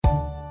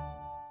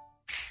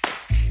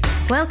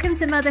Welcome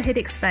to Motherhood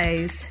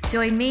Exposed.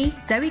 Join me,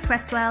 Zoe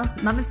Cresswell,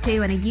 mum of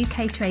two and a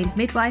UK-trained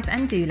midwife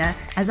and doula,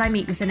 as I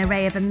meet with an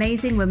array of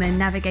amazing women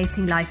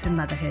navigating life and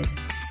motherhood.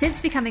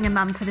 Since becoming a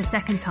mum for the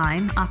second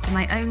time, after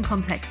my own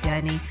complex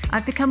journey,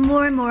 I've become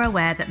more and more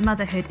aware that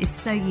motherhood is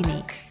so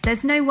unique.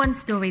 There's no one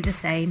story the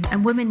same,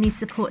 and women need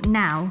support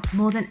now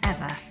more than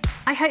ever.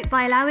 I hope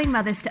by allowing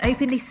mothers to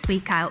openly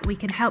speak out, we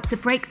can help to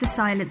break the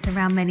silence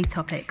around many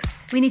topics.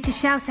 We need to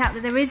shout out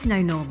that there is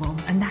no normal,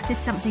 and that is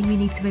something we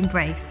need to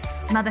embrace.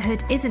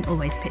 Motherhood isn't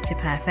always picture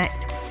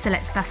perfect, so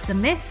let's bust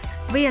some myths,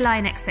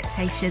 realign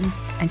expectations,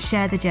 and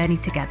share the journey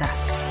together.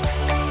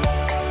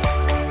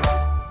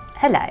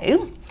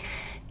 Hello.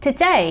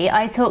 Today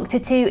I talked to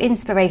two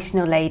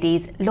inspirational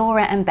ladies,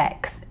 Laura and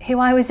Bex, who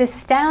I was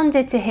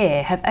astounded to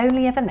hear have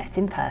only ever met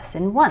in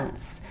person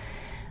once.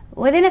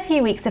 Within a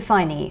few weeks of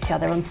finding each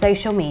other on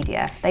social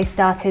media, they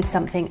started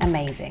something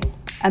amazing.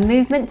 A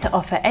movement to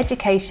offer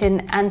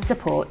education and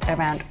support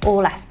around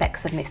all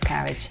aspects of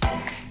miscarriage.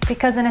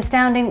 Because an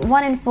astounding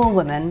 1 in 4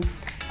 women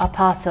are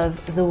part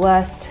of the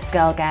worst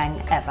girl gang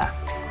ever.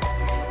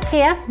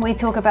 Here, we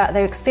talk about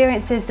their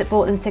experiences that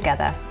brought them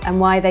together and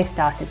why they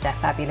started their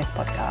fabulous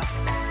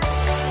podcast.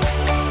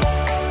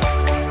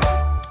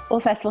 Well,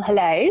 first of all,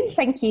 hello.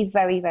 Thank you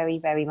very, very,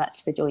 very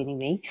much for joining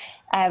me.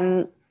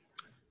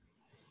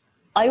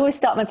 I always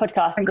start my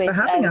podcast Thanks for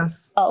having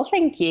us. Oh,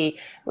 thank you.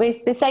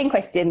 With the same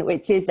question,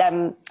 which is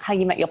how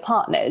you met your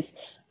partners.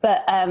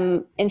 But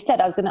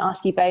instead, I was going to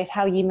ask you both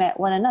how you met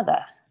one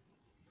another.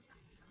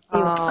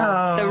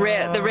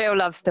 The real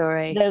love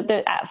story.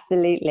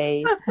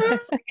 Absolutely.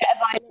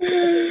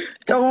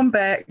 Go on,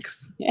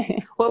 Bex.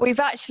 Well, we've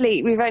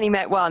only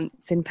met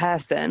once in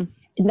person.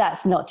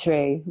 That's not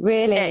true.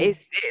 Really? Yeah,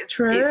 it's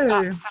true. It's an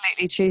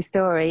absolutely true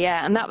story.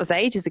 Yeah, and that was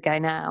ages ago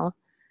now.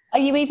 Are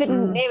you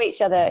even near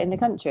each other in the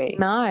country?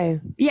 No.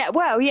 Yeah,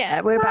 well,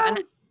 yeah, we're about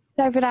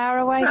over an hour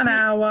away. An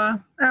hour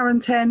and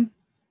 10.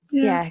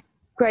 Yeah,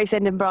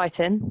 Gravesend and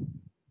Brighton.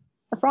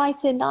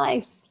 Brighton,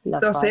 nice. Love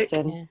Sussex.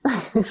 Brighton.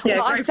 Yeah,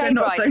 well, Gravesend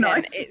not so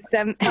nice.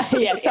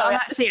 It's, so I'm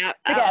actually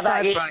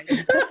outside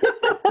Brighton.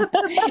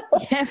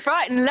 Yeah,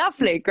 Brighton,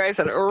 lovely.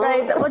 Gravesend.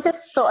 I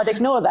just thought I'd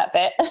ignore that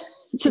bit.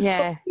 Just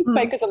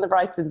focus on the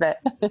Brighton bit.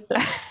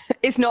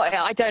 It's not,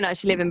 I don't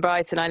actually live in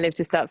Brighton. I live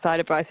just outside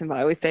of Brighton, but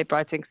I always say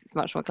Brighton because it's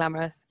much more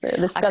glamorous. The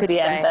scuzzy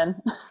end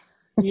then.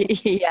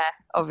 Yeah,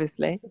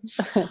 obviously.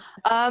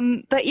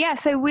 But yeah,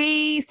 so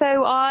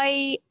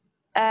I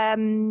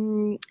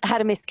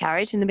had a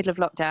miscarriage in the middle of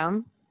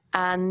lockdown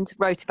and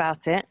wrote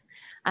about it.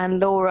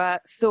 And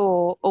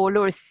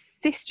Laura's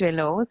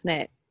sister-in-law, wasn't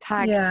it,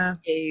 tagged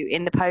you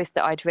in the post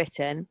that I'd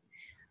written.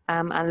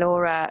 And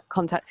Laura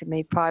contacted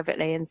me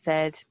privately and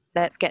said,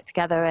 let's get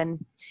together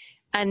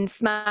and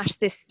smash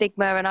this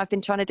stigma. And I've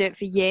been trying to do it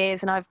for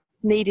years and I've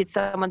needed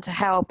someone to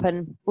help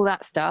and all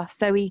that stuff.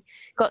 So we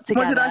got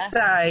together. What did I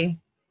say?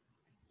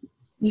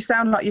 You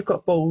sound like you've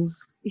got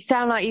balls. You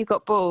sound like you've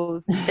got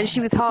balls. And she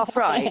was half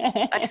right.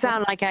 I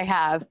sound like I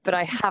have, but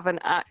I haven't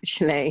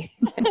actually.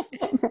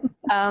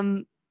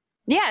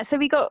 So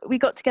we got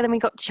together and we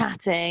got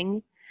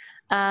chatting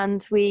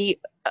and we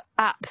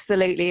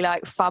absolutely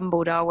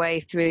fumbled our way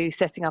through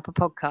setting up a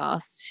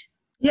podcast.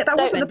 Yeah, that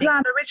wasn't the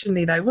plan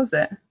originally though, was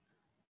it?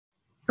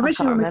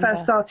 Originally when we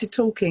first started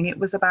talking, it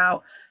was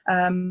about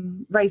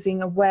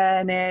raising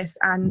awareness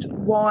and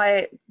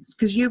why,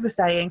 because you were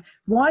saying,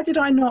 why did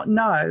I not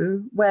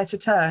know where to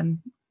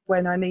turn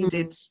when I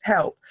needed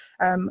help?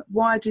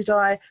 Why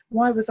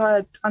was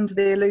I under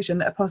the illusion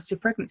that a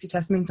positive pregnancy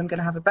test means I'm going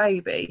to have a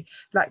baby?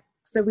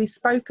 So we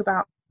spoke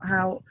about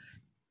how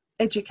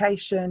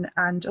education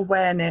and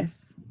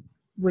awareness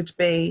would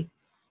be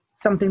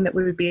something that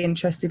we would be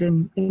interested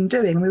in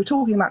doing. We were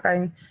talking about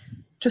going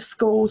to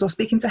schools or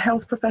speaking to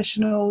health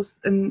professionals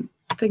and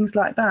things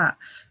like that.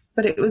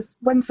 But it was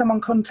when someone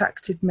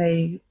contacted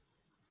me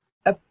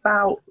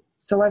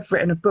so I've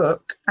written a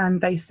book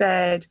and they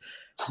said...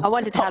 I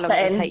wondered how long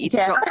it would take you to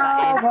drop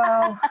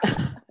that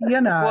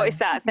in. Well, What is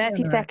that,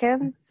 30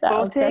 seconds?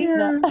 40?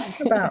 Yeah,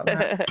 it's about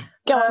that.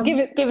 Go on,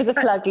 give us a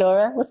plug,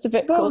 Laura. What's the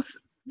book called?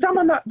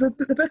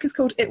 The book is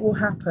called It Will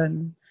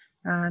Happen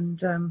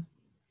and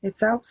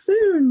it's out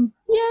soon.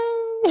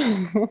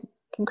 Yay!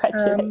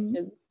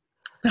 Congratulations.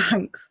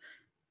 Thanks.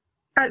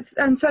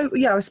 And so,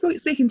 I was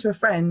speaking to a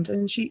friend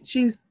and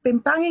she's been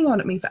banging on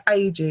at me for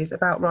ages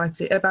about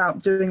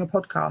doing a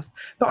podcast,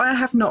 but I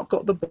have not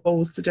got the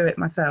balls to do it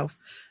myself.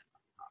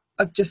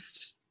 I've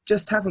just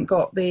haven't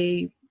got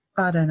the,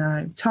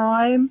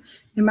 time,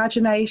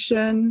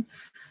 imagination.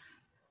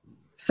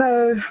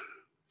 So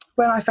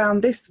when I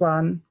found this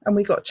one and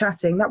we got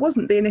chatting, that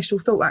wasn't the initial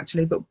thought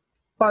actually, but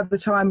by the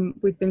time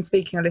we'd been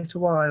speaking a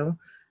little while.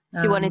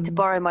 You wanted to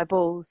borrow my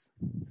balls.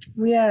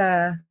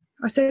 Yeah.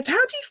 I said,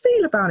 how do you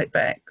feel about it,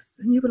 Bex?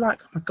 And you were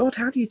like, oh my God,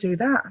 how do you do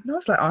that? And I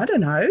was like, I don't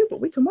know, but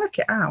we can work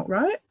it out,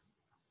 right?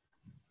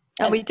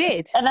 And we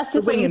did. And that's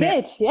just what you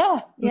did.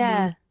 Yeah.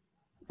 Yeah.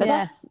 But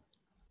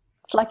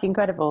it's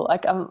incredible.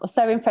 I'm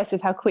so impressed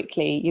with how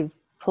quickly you've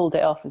pulled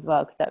it off as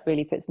well, because that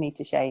really puts me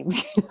to shame.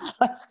 Because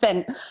I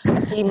spent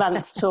a few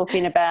months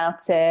talking about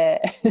it,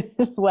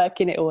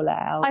 working it all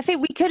out. I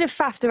think we could have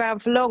faffed around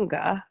for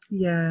longer.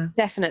 Yeah.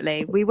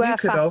 Definitely. We were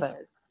faffers.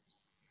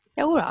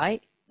 All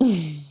right.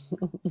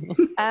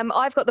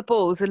 I've got the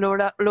balls and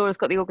Laura's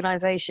got the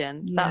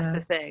organisation. That's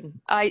the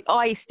thing.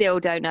 I still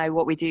don't know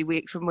what we do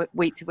from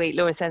week to week.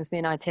 Laura sends me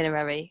an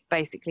itinerary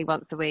basically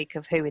once a week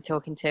of who we're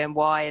talking to and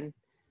why and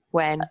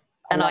when.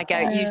 And I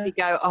usually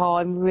go, oh,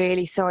 I'm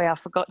really sorry, I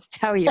forgot to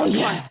tell you.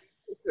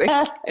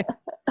 But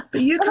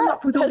you come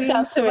up with all the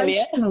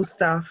inspirational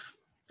stuff,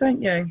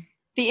 don't you?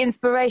 The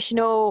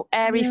inspirational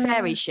airy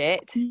fairy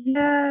shit.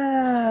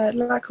 Yeah,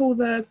 like all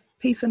the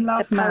peace and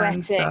love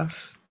man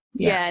stuff.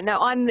 Yeah, no,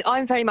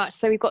 I'm very much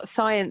so. We've got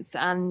science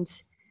and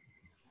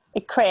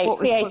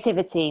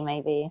creativity.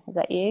 Maybe is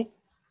that you?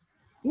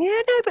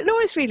 Yeah, no, but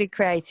Laura's really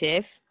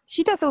creative.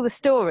 She does all the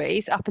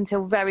stories up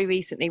until very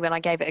recently when I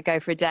gave it a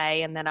go for a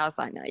day, and then I was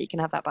like, no, you can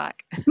have that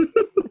back.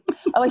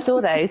 Oh, I saw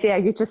those. Yeah,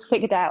 you just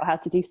figured out how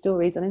to do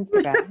stories on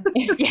Instagram.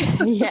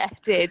 yeah,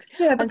 did.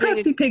 Yeah, the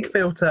Kirsty Pig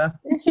filter.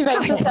 She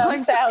makes herself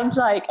sound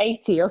like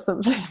 80 or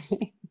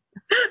something.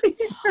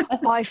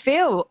 I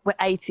feel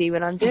 80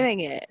 when I'm doing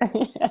it.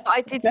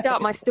 I did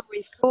start my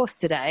stories course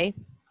today.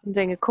 I'm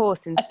doing a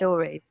course in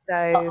stories.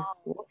 So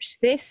watch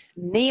this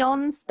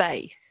neon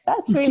space.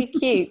 That's really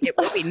cute. It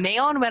will be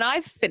neon when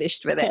I've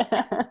finished with it.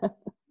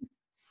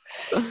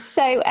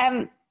 So,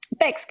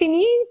 Bex, can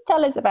you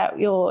tell us about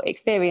your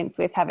experience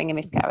with having a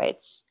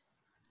miscarriage?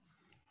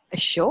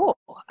 Sure.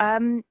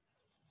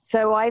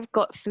 So I've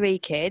got 3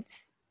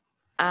 kids,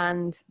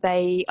 and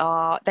they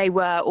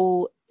were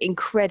all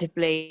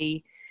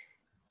incredibly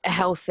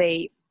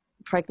healthy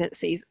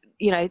pregnancies,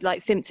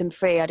 like symptom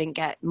free. I didn't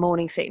get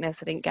morning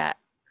sickness.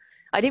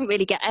 I didn't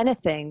really get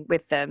anything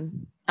with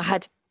them. I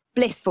had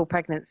blissful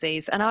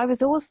pregnancies, and I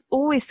was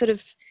always sort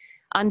of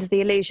under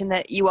the illusion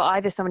that you were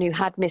either someone who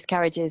had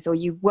miscarriages or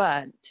you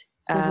weren't.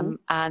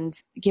 And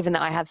given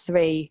that I had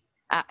 3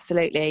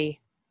 absolutely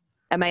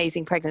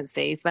amazing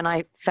pregnancies, when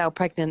I fell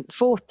pregnant the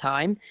 4th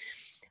time,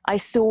 I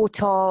was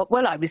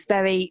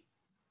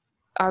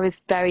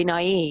very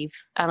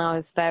naive, and I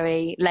was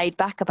very laid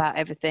back about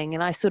everything.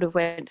 And I sort of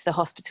went to the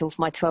hospital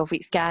for my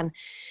 12-week scan,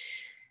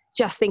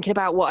 just thinking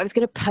about what I was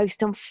going to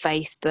post on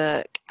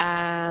Facebook.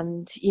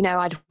 And,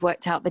 I'd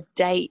worked out the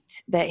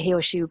date that he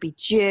or she would be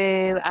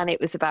due. And it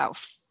was about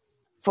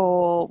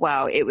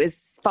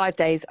 5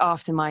 days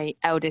after my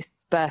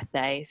eldest's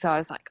birthday. So I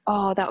was like,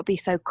 oh, that would be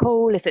so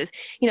cool if it's,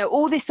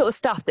 all this sort of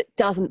stuff that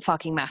doesn't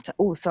fucking matter.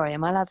 Oh, sorry,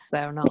 am I allowed to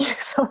swear or not?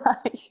 Yes, all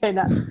right.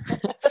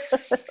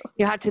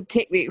 You had to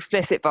tick the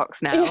explicit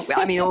box now.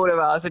 I mean, all of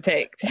ours are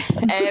ticked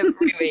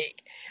every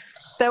week.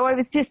 So I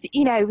was just,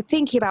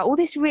 thinking about all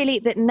this really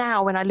that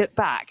now when I look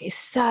back is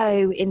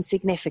so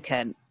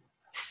insignificant.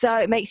 So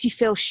it makes you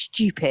feel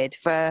stupid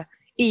for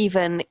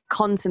even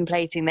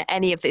contemplating that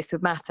any of this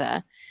would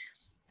matter.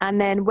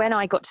 And then when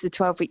I got to the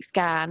 12-week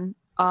scan,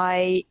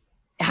 I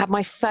had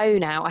my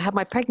phone out. I had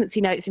my pregnancy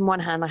notes in one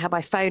hand. I had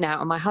my phone out,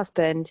 and my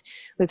husband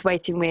was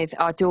waiting with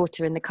our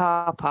daughter in the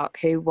car park,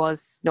 who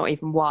was not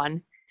even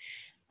 1.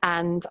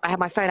 And I had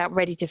my phone out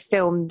ready to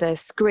film the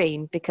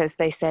screen because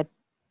they said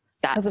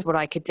that's what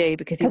I could do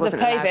because he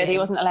wasn't allowed in. He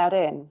wasn't allowed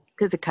in.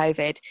 Because of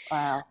COVID.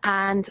 Wow.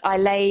 And I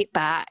lay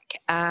back,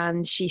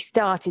 and she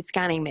started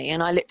scanning me,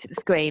 and I looked at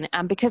the screen,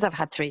 and because I've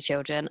had 3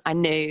 children, I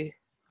knew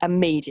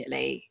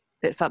immediately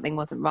that something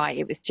wasn't right.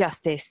 It was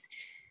just this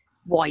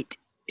white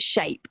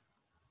shape,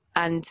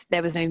 and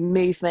there was no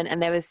movement,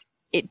 and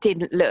it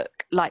didn't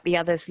look like the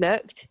others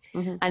looked.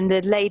 Mm-hmm. And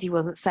the lady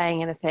wasn't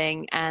saying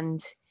anything.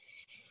 And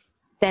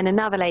then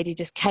another lady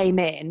just came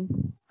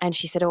in, and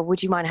she said, oh,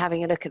 would you mind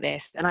having a look at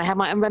this? And I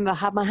remember I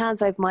had my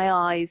hands over my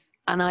eyes,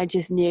 and I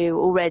just knew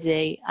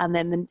already. And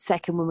then the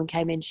second woman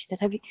came in. She said,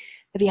 have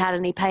you had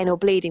any pain or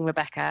bleeding,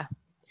 Rebecca?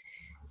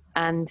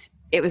 And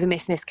it was a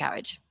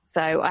miscarriage.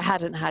 So I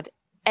hadn't had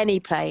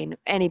any pain,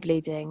 any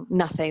bleeding,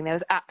 nothing. There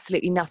was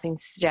absolutely nothing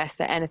to suggest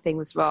that anything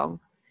was wrong.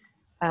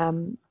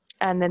 And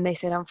then they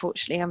said,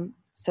 unfortunately, I'm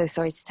so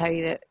sorry to tell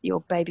you that your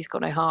baby's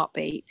got no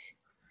heartbeat.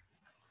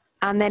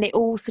 And then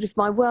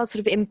my world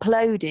sort of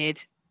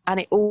imploded, and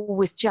it all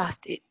was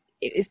just,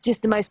 it's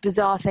just the most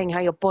bizarre thing how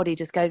your body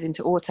just goes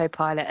into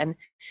autopilot. And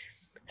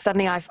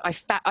suddenly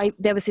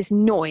there was this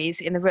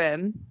noise in the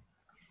room,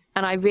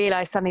 and I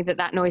realized suddenly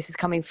that noise was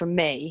coming from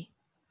me.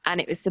 And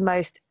it was the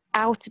most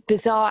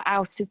bizarre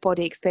out of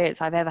body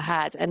experience I've ever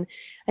had. And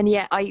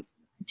yet I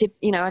did,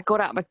 I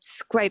got up, I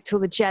scraped all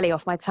the jelly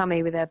off my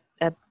tummy with a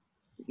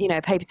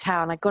paper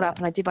towel, and I got up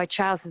and I did my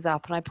trousers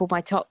up and I pulled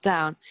my top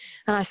down,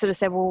 and I sort of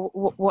said, well,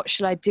 what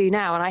should I do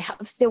now? And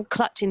I'm still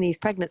clutching these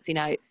pregnancy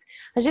notes.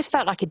 I just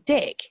felt like a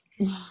dick.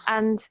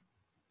 And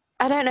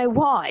I don't know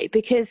why,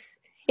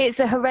 because it's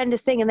a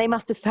horrendous thing, and they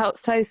must have felt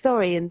so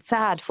sorry and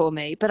sad for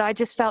me, but I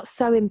just felt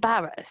so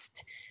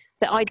embarrassed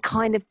that I'd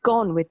kind of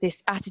gone with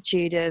this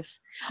attitude of,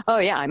 oh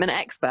yeah, I'm an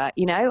expert,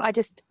 I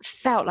just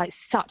felt like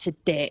such a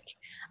dick.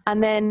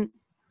 And then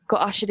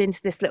got ushered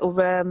into this little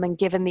room and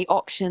given the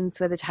options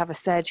whether to have a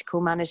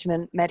surgical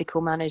management, medical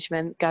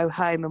management, go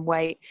home and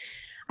wait.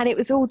 And it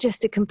was all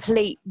just a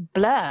complete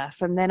blur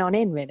from then on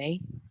in,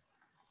 really.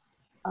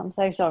 I'm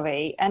so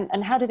sorry. And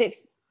how did it,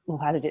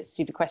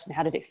 stupid question,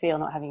 how did it feel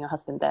not having a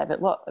husband there?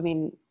 But what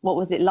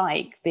was it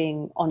like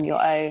being on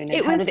your own?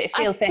 And how did it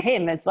feel for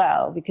him as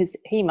well? Because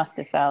he must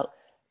have felt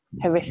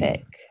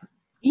horrific.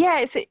 Yeah,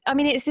 it's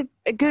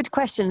a good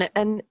question.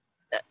 And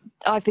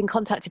I've been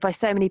contacted by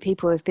so many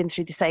people who have been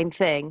through the same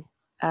thing.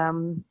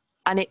 And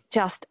it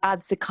just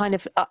adds a kind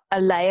of a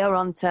layer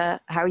onto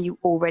how you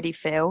already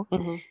feel.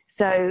 Mm-hmm.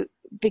 So,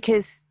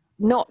 because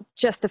not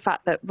just the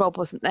fact that Rob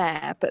wasn't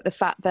there, but the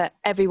fact that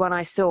everyone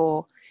I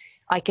saw,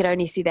 I could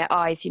only see their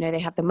eyes. You know, they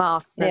had the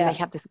masks and they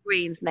had the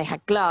screens and they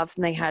had gloves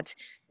and they had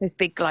those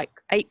big like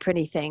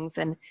aprony things.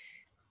 And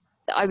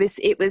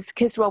it was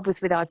because Rob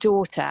was with our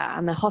daughter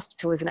and the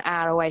hospital was an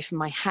hour away from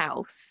my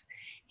house.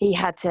 He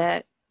had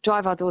to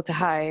drive our daughter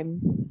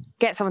home,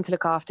 get someone to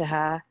look after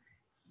her,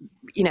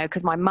 you know,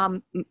 because my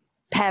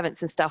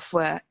parents and stuff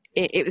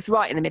it was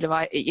right in the middle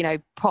of, you know,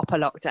 proper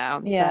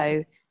lockdown. Yeah.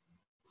 So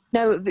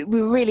no,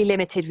 we were really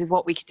limited with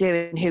what we could do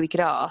and who we could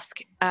ask.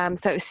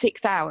 So it was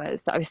 6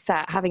 hours that I was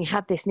sat having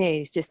had this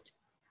news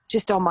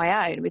just on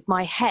my own with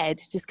my head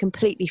just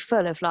completely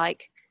full of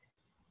like,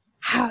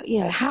 how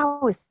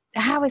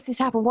has this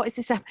happened? What is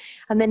this happened?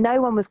 And then no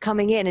one was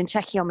coming in and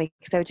checking on me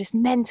because they were just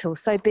mental,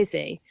 so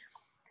busy.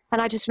 And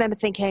I just remember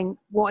thinking,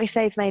 what if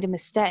they've made a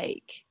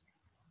mistake?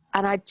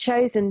 And I'd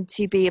chosen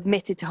to be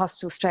admitted to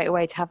hospital straight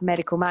away to have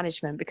medical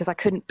management because I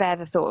couldn't bear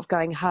the thought of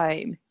going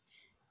home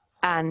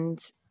and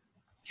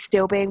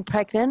still being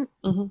pregnant.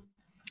 Mm-hmm.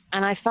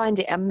 And I find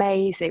it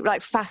amazing,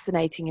 like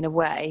fascinating in a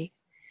way,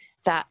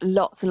 that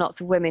lots and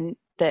lots of women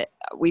that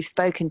we've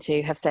spoken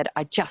to have said,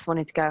 I just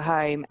wanted to go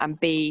home and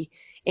be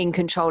in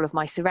control of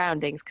my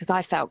surroundings, because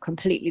I felt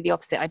completely the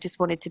opposite. I just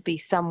wanted to be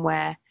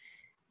somewhere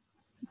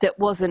that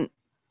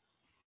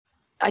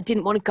I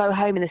didn't want to go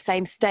home in the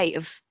same state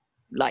of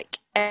like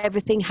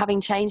everything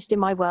having changed in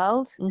my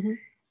world, mm-hmm.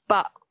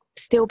 but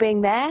still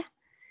being there.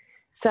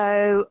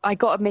 So I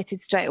got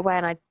admitted straight away,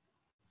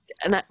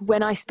 and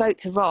when I spoke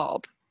to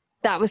Rob,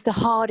 that was the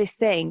hardest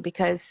thing,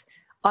 because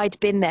I'd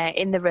been there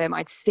in the room.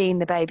 I'd seen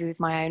the baby with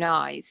my own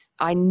eyes.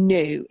 I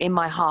knew in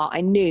my heart,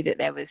 I knew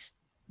that it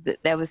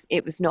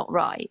was not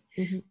right.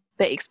 Mm-hmm.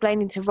 But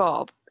explaining to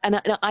Rob, and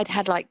I'd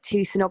had like 2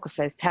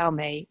 sonographers tell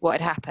me what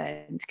had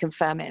happened, to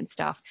confirm it and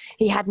stuff.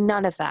 He had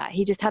none of that.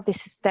 He just had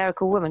this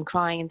hysterical woman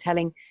crying and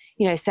telling,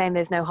 you know, saying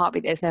there's no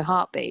heartbeat, there's no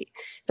heartbeat.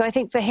 So I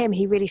think for him,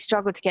 he really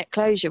struggled to get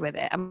closure with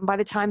it. And by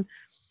the time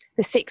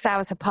the 6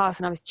 hours had passed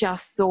and I was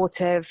just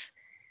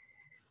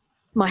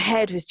my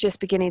head was just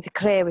beginning to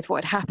clear with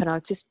what had happened. I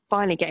was just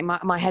finally getting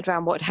my head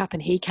around what had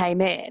happened. He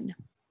came in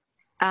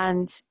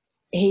and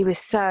he was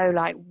so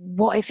like,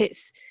 what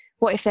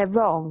if they're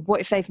wrong?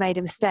 What if they've made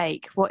a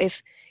mistake? What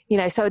if, you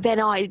know, so then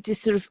I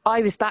just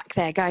I was back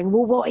there going,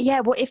 well,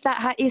 what if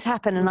that is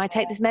happened and I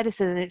take this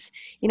medicine and it's,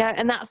 you know,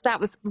 and that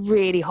was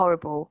really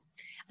horrible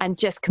and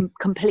just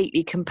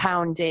completely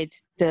compounded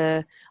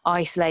the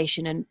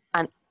isolation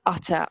and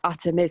utter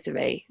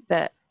misery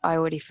that I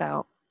already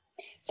felt.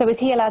 So was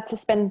he allowed to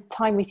spend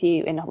time with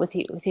you? And was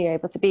he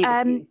able to be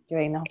with you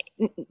during the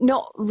hospital?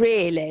 Not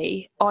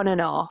really, on and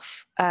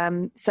off.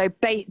 It's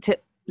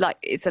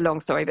a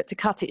long story, but to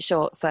cut it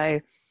short, so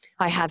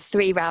I had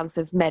 3 rounds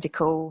of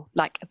medical,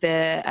 like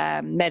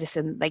the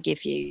medicine that they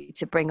give you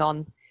to bring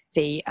on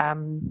the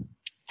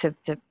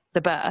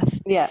the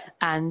birth. Yeah.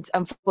 And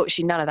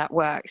unfortunately, none of that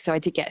worked. So I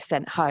did get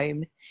sent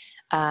home.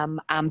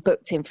 And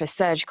booked in for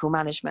surgical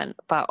management.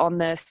 But on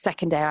the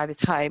second day I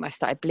was home, I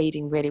started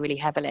bleeding really, really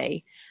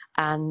heavily.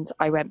 And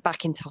I went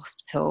back into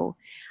hospital.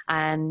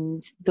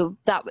 And the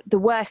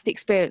worst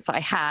experience that I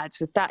had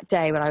was that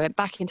day when I went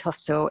back into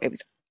hospital. It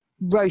was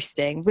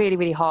roasting, really,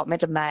 really hot,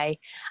 middle of May.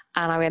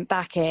 And I went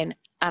back in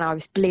and I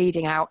was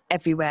bleeding out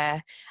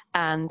everywhere.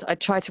 And I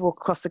tried to walk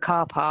across the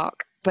car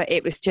park, but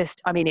it was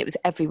it was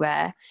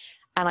everywhere.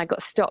 And I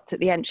got stopped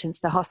at the entrance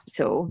to the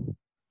hospital.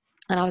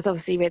 And I was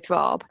obviously with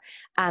Rob,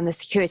 and the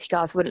security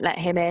guards wouldn't let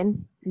him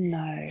in.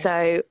 No.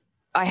 So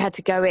I had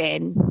to go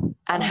in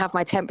and have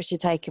my temperature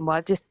taken.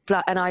 I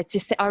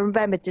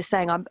remember just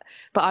saying,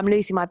 I'm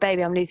losing my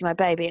baby. I'm losing my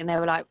baby. And they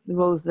were like, the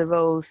rules are the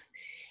rules.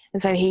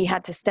 And so he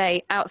had to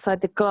stay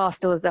outside the glass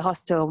doors of the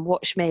hospital and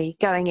watch me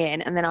going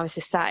in. And then I was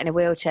just sat in a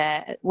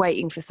wheelchair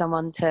waiting for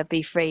someone to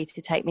be free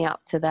to take me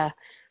up to the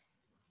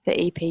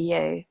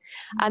EPU.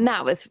 And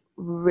that was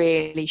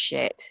really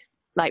shit.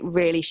 Like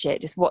really shit,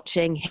 just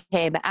watching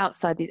him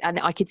outside these, and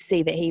I could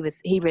see that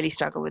he really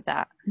struggled with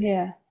that.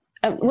 Yeah.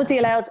 Was he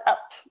allowed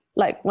up,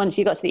 like once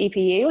you got to the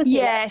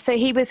EPU? So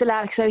he was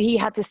allowed, so he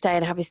had to stay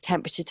and have his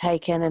temperature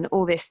taken and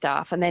all this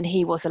stuff, and then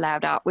he was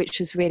allowed up, which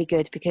was really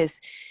good because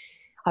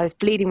I was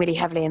bleeding really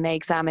heavily and they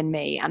examined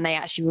me and they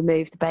actually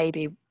removed the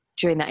baby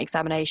during that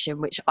examination,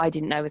 which I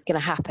didn't know was going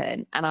to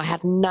happen, and I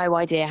had no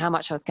idea how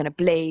much I was going to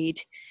bleed,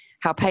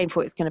 how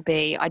painful it's going to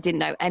be. I didn't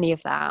know any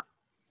of that.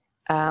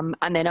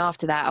 And then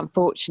after that,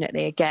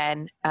 unfortunately,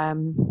 again,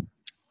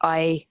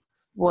 I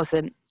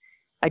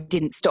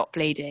didn't stop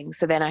bleeding.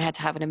 So then I had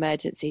to have an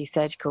emergency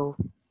surgical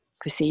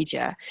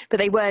procedure, but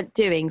they weren't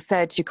doing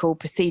surgical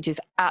procedures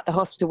at the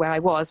hospital where I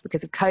was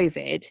because of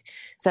COVID.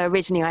 So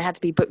originally I had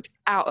to be booked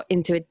out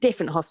into a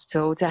different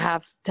hospital to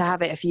have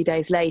it a few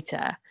days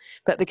later.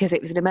 But because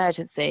it was an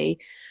emergency,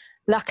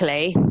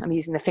 luckily, I'm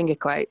using the finger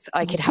quotes,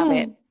 I could have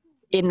it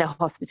in the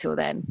hospital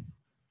then,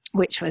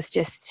 which was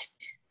just,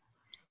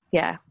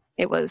 yeah,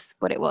 it was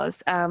what it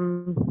was.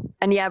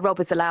 And yeah, Rob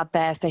was allowed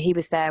there. So he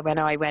was there when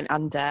I went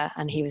under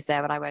and he was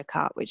there when I woke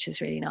up, which was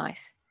really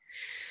nice.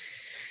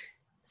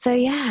 So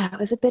yeah, it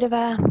was a bit of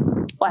a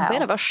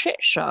shit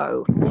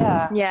show.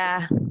 Yeah.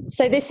 Yeah.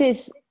 So this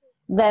is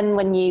then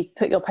when you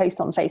put your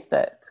post on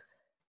Facebook?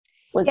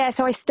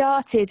 So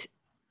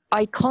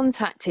I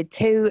contacted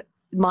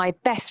my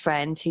best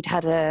friend who'd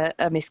had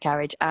a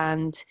miscarriage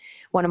and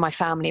one of my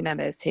family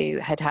members who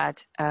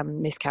had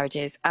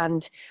miscarriages.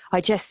 And I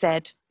just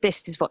said,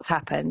 this is what's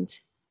happened.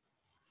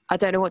 I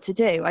don't know what to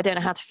do. I don't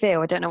know how to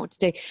feel. I don't know what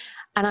to do.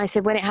 And I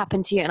said, when it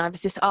happened to you, and I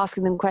was just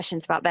asking them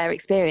questions about their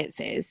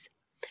experiences,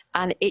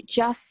 and it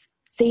just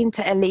seemed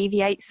to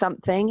alleviate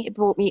something. It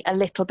brought me a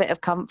little bit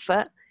of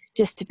comfort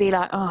just to be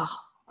like, oh,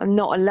 I'm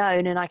not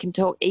alone and I can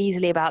talk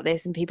easily about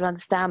this and people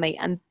understand me.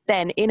 And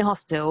then in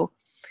hospital,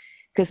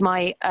 because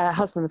my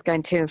husband was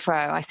going to and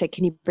fro, I said,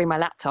 can you bring my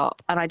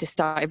laptop? And I just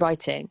started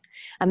writing.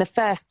 And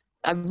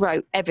I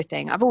wrote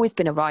everything. I've always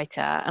been a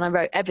writer, and I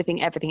wrote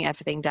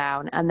everything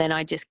down. And then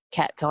I just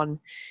kept on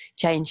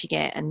changing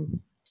it and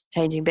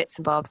changing bits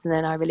and bobs. And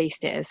then I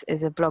released it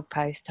as a blog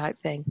post type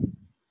thing.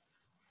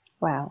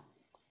 Wow.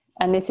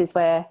 And this is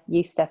where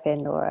you step in,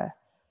 Laura.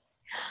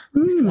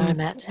 This is where I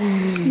met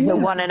the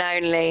one and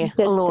only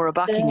Laura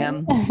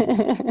Buckingham.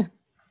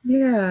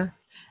 Yeah.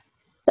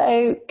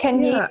 So can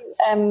you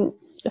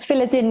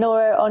fill us in,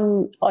 Laura,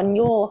 on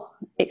your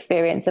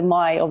experience and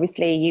why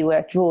obviously you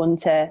were drawn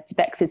to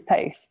Bex's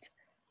post?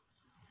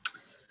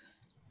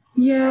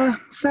 Yeah,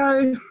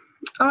 so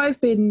I've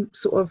been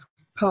sort of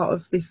part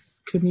of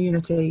this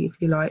community,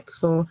 if you like,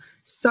 for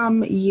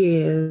some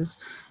years,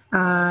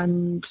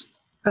 and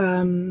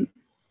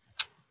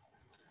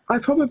I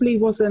probably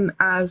wasn't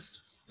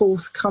as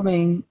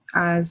forthcoming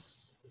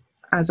as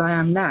I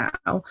am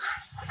now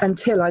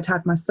until I'd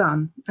had my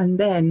son. And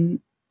then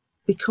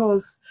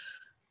because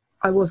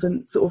I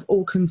wasn't sort of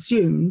all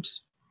consumed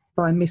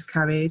by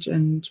miscarriage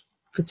and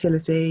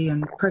fertility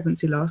and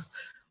pregnancy loss,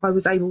 I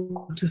was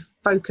able to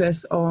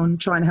focus on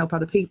trying to help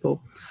other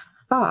people.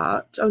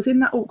 But I was in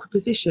that awkward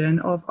position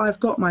of, I've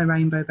got my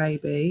rainbow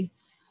baby,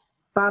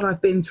 but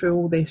I've been through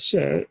all this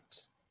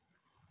shit.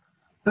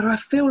 But I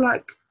feel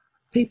like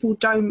people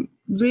don't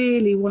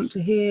really want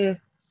to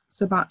hear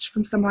so much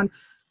from someone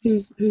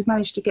who's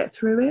managed to get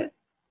through it.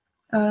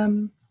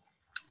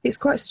 It's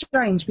quite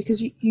strange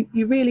because you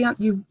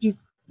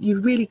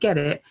really get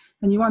it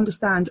and you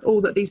understand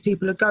all that these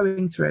people are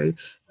going through.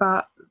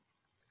 But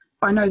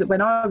I know that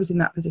when I was in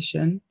that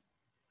position,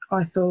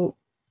 I thought,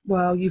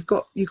 well, you've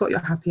got your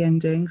happy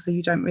ending, so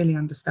you don't really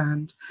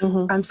understand.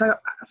 Mm-hmm. And so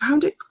I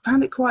found it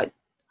quite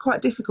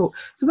difficult.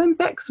 So when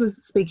Bex was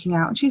speaking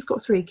out, and she's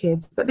got 3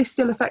 kids, but this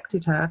still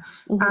affected her,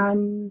 mm-hmm.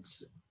 and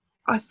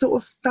I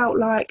sort of felt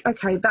like,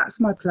 okay, that's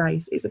my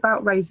place. It's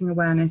about raising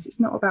awareness. It's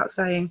not about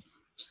saying,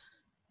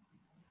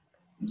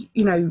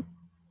 you know,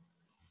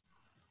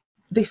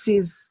 this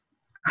is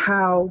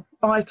how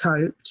I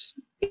coped.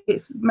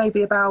 It's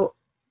maybe about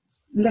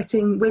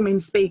letting women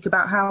speak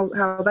about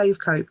how they've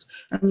coped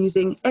and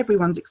using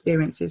everyone's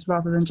experiences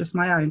rather than just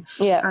my own.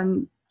 Yeah.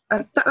 And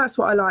that's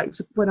what I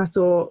liked when I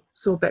saw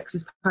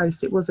Bex's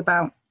post. It was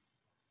about,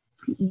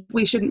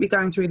 we shouldn't be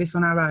going through this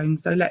on our own.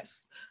 So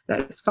let's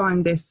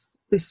find this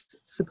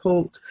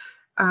support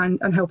and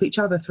help each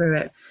other through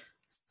it.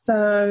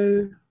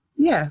 So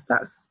yeah,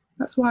 that's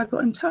why I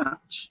got in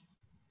touch.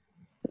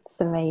 It's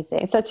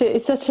amazing.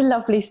 It's such a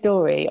lovely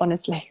story,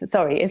 honestly.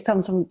 Sorry, it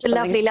comes from a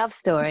lovely love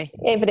story.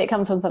 Yeah, but it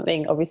comes from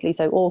something obviously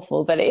so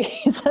awful, but it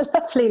is a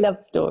lovely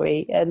love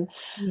story. And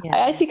yeah.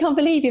 I actually can't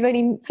believe you've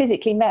only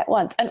physically met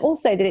once, and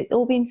also that it's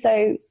all been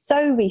so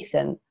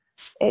recent.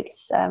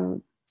 It's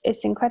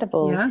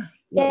incredible. Yeah.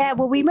 Yeah.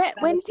 Well, we met.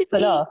 When did we?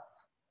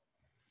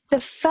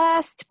 The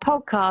first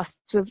podcast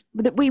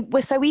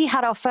we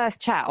had our first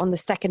chat on the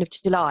 2nd of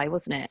July,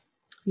 wasn't it?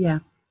 Yeah.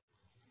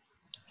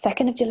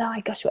 2nd of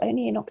July, gosh, we're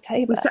only in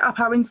October. We set up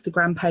our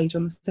Instagram page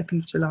on the 2nd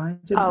of July,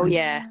 didn't we?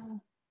 Yeah.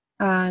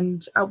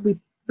 And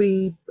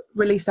we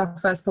released our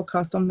first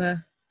podcast on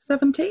the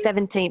 17th?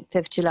 17th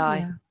of July.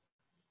 Yeah.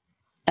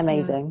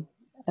 Amazing.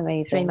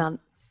 3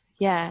 months,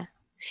 yeah.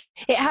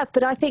 It has,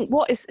 but I think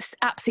what is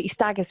absolutely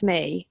staggers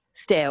me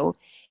still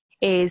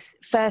is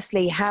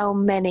firstly how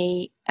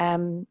many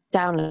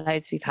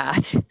downloads we've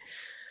had.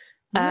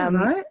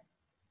 Right.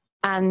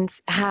 And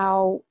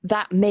how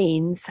that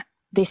means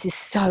this is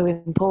so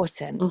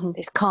important.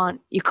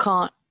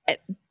 Mm-hmm.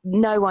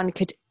 No one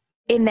could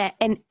in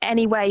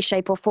any way,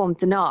 shape or form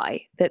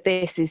deny that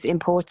this is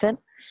important.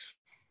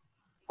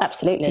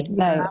 Absolutely.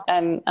 No.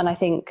 And I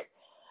think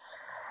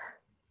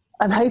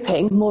I'm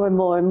hoping more and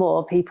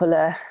more people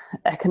are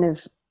kind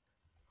of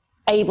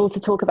able to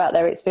talk about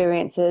their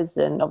experiences,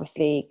 and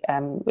obviously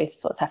with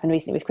what's happened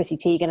recently with Chrissy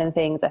Teigen and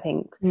things, I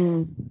think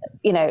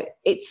you know,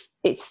 it's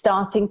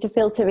starting to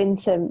filter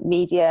into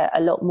media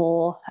a lot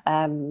more,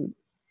 and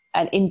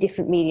in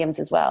different mediums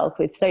as well,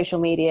 with social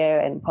media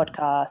and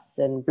podcasts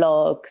and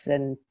blogs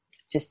and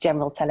just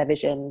general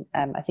television.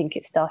 I think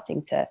it's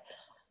starting to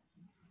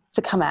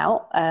come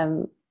out.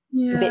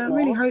 Yeah, I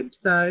really hope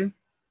so.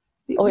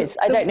 I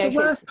don't know. The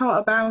worst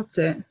part about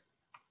it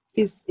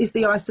is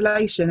the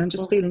isolation and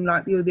just feeling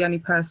like you're the only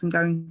person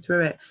going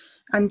through it.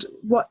 And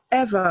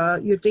whatever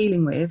you're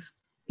dealing with,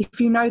 if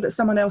you know that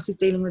someone else is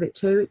dealing with it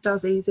too, it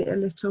does ease it a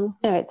little.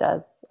 No, it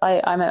does.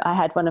 I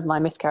had one of my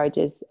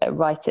miscarriages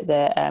right at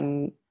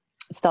the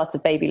start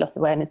of Baby Loss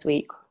Awareness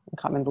Week. I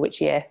can't remember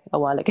which year, a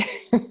while ago.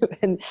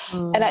 and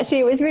actually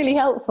it was really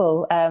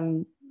helpful,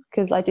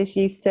 because I just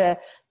used to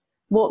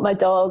walk my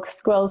dog,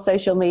 scroll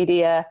social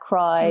media,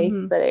 cry,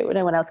 but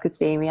no one else could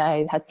see me.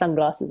 I had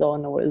sunglasses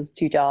on, or it was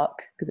too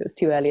dark because it was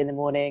too early in the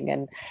morning.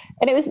 And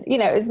it was, you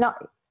know, it was not,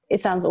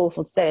 it sounds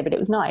awful to say, but it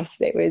was nice.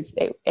 It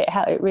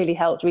really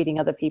helped reading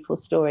other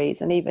people's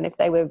stories. And even if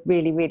they were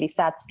really, really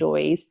sad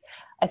stories,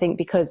 I think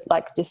because,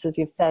 like, just as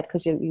you've said,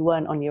 because you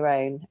weren't on your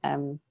own,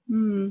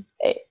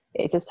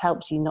 it just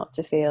helps you not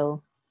to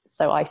feel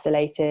so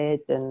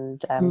isolated.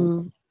 And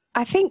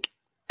I think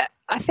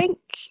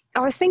I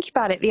was thinking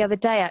about it the other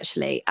day,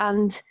 actually,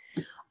 and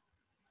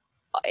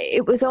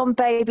it was on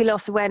Baby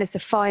Loss Awareness, the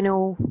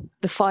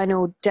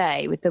final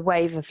day with the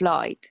wave of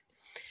light.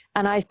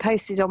 And I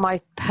posted on my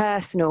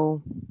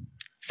personal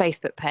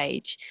Facebook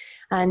page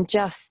and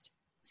just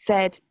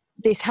said,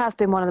 this has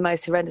been one of the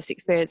most horrendous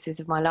experiences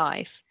of my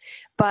life,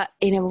 but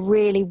in a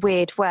really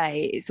weird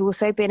way, it's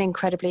also been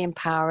incredibly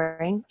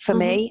empowering for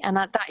me. And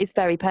that is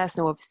very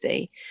personal,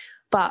 obviously,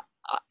 but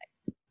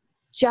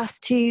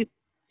just to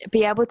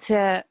be able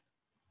to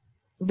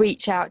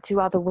reach out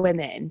to other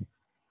women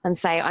and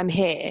say, I'm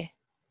here,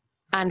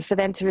 and for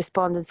them to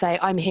respond and say,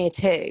 I'm here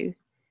too,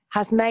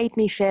 has made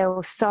me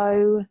feel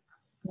so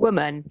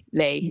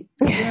womanly.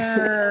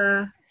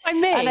 Yeah. I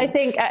mean, and I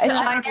think at a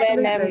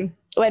time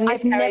when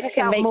miscarriage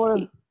can make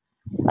you,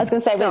 I was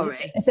going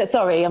to say,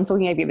 sorry, I'm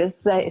talking over you, but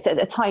it's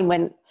at a time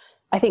when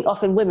I think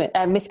often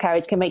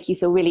miscarriage can make you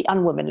feel really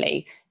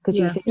unwomanly, because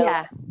you think,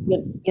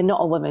 you're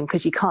not a woman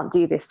because you can't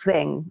do this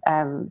thing.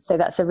 So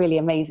that's a really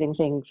amazing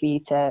thing for you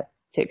to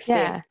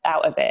experience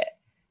out of it.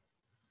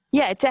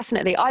 Yeah,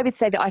 definitely. I would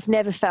say that I've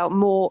never felt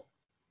more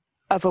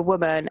of a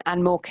woman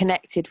and more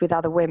connected with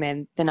other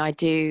women than I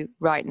do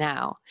right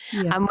now.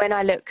 Yeah. And when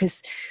I look,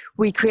 because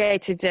we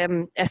created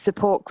a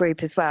support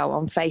group as well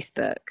on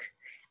Facebook,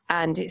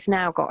 and it's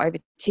now got over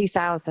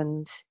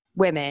 2,000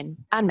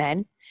 women and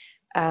men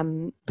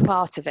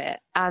part of it.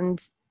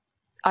 And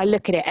I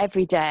look at it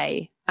every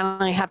day,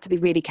 and I have to be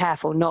really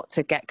careful not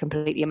to get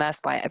completely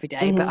immersed by it every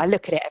day, but I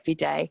look at it every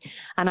day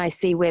and I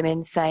see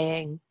women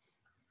saying,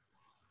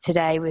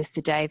 today was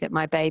the day that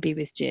my baby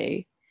was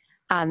due.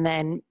 And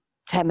then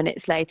 10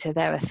 minutes later,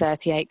 there are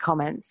 38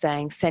 comments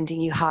saying,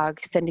 sending you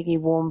hugs, sending you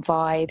warm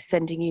vibes,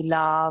 sending you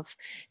love,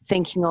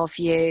 thinking of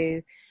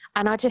you.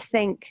 And I just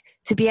think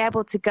to be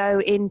able to go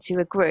into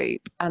a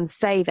group and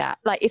say that,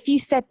 like if you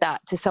said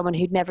that to someone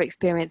who'd never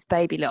experienced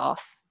baby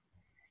loss,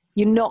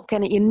 you're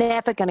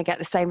never going to get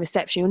the same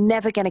reception. You're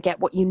never going to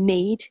get what you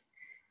need.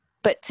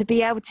 But to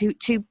be able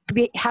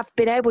have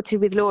been able to,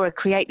 with Laura,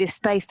 create this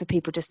space for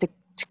people just to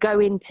go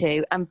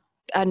into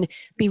and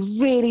be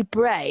really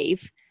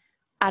brave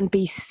and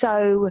be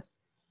so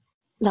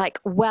like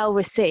well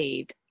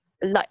received.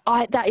 Like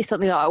that is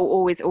something that I will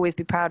always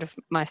be proud of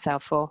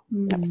myself for.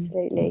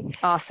 Absolutely.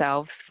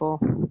 Ourselves for.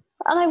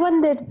 And I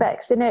wondered,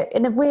 Bex, in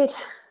a weird,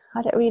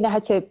 I don't really know how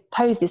to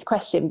pose this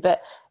question,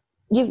 but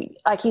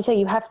like you say,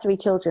 you have 3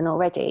 children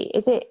already.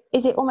 Is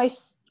it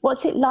almost,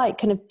 what's it like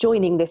kind of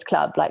joining this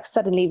club, like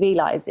suddenly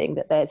realizing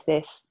that there's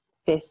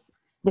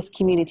this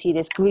community,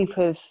 this group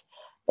of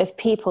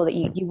people that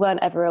you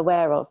weren't ever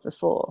aware of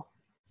before?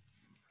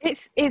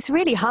 It's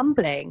really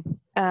humbling.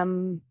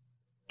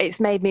 It's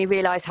made me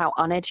realize how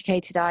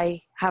uneducated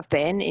I have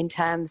been in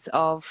terms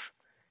of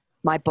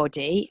my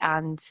body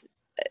and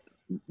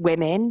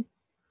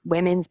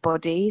women's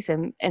bodies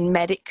and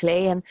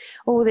medically and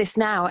all this.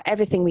 Now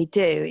everything we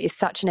do is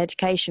such an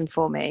education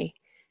for me,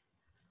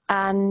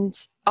 and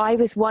I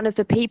was one of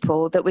the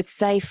people that would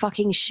say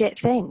fucking shit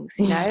things,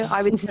 you know.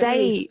 I would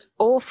say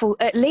awful,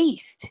 at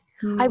least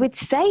I would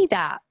say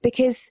that,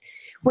 because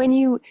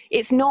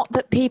it's not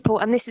that people,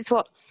 and this is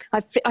what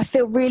I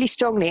feel really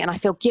strongly, and I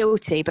feel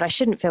guilty, but I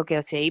shouldn't feel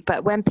guilty.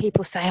 But when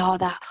people say, oh,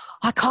 that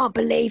I can't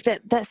believe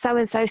that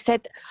so-and-so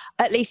said,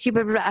 at least you,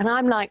 and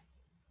I'm like,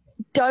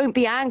 don't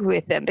be angry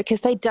with them,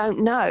 because they don't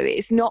know.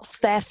 It's not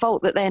their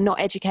fault that they're not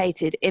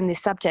educated in this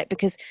subject,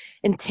 because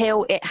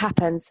until it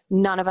happens,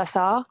 none of us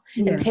are.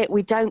 Yeah. Until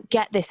we don't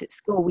get this at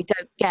school, we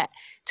don't get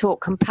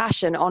taught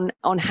compassion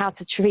on how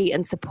to treat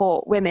and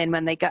support women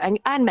when they go,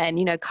 and men,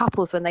 you know,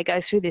 couples when they go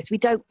through this. We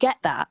don't get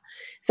that.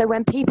 So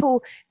when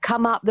people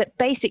come up that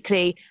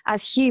basically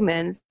as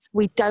humans,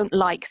 we don't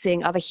like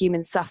seeing other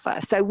humans suffer.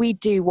 So we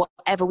do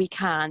whatever we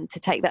can to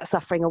take that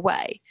suffering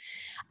away.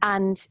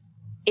 And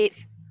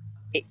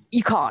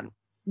you can't.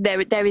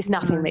 There is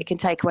nothing that can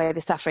take away the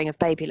suffering of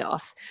baby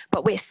loss,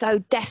 but we're so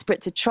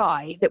desperate to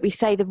try that we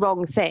say the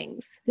wrong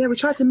things. Yeah, we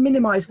try to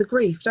minimise the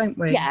grief, don't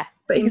we? Yeah,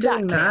 but in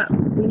doing that,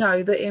 we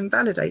know that it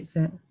invalidates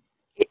it.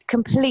 It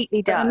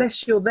completely does. But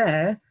unless you're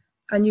there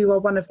and you are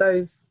one of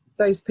those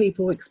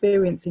people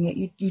experiencing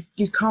it,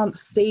 you can't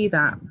see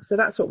that. So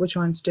that's what we're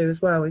trying to do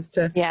as well, is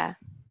to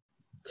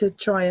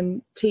try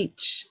and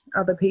teach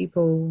other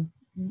people,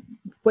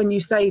 when you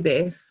say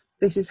this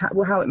is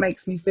how it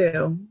makes me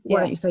feel. Why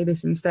don't you say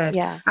this instead?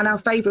 Yeah. And our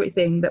favourite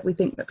thing that we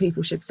think that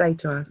people should say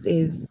to us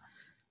is,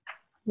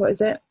 what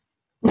is it?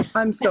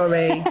 I'm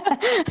sorry.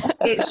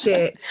 It's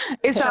shit.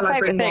 It's our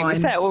favourite thing. We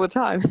say it all the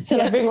time.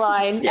 Shall I bring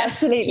wine? Yeah.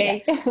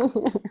 Absolutely.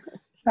 Yeah.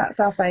 That's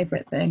our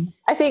favourite thing.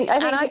 I think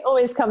it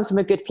always comes from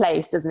a good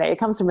place, doesn't it? It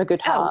comes from a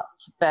good heart.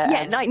 But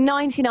like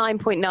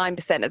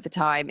 99.9% of the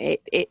time,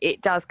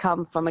 it does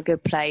come from a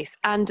good place.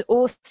 And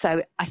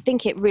also, I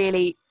think it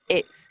really,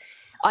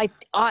 I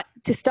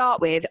to start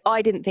with,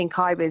 I didn't think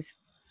I was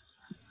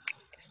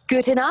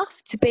good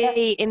enough to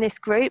be in this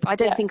group. I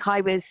don't think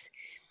I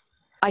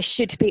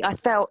should be. I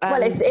felt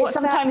it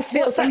sometimes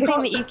feels like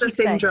imposter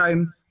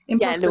syndrome.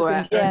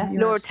 Laura.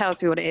 Laura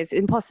tells me what it is.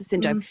 Imposter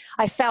syndrome.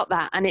 I felt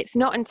that, and it's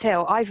not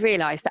until I've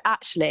realised that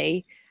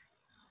actually,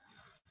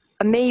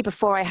 me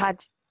before I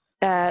had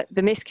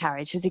the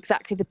miscarriage was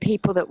exactly the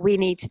people that we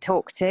need to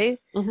talk to,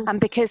 and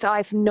because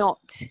I've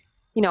not,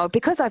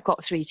 because I've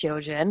got 3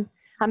 children.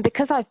 And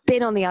because I've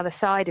been on the other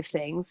side of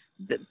things,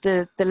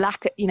 the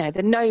lack of,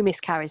 the no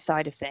miscarriage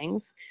side of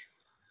things,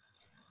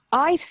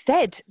 I've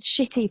said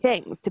shitty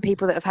things to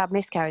people that have had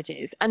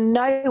miscarriages, and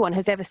no one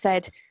has ever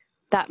said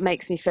that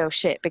makes me feel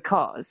shit,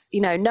 because,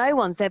 no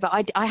one's ever,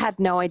 I had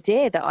no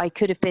idea that I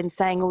could have been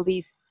saying all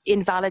these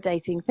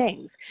invalidating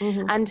things.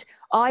 And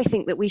I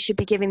think that we should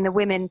be giving the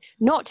women,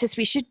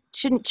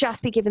 shouldn't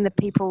just be giving the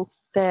people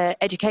the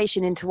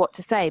education into what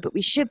to say, but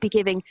we should be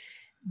giving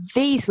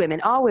these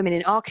women, our women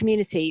in our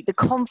community, the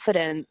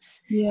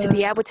confidence to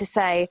be able to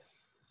say,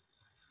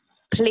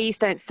 please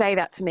don't say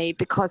that to me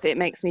because it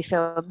makes me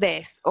feel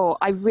this, or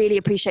I really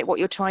appreciate what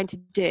you're trying to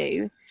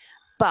do,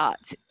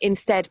 but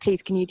instead,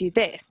 please, can you do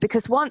this?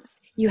 Because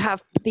once you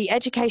have the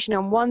education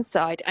on one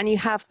side and you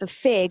have the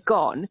fear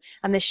gone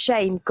and the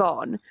shame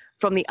gone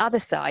from the other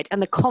side,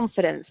 and the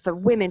confidence for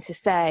women to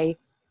say,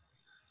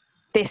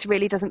 this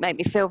really doesn't make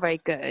me feel very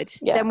good,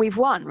 then we've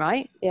won,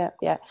 right? Yeah.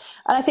 And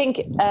I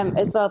think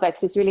as well,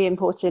 Bex, it's really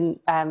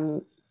important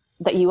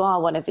that you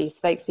are one of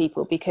these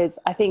spokespeople, because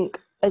I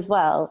think as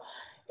well,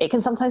 it can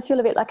sometimes feel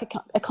a bit like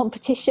a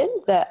competition,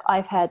 that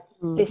I've had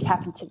this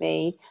happen to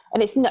me,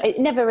 and it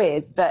never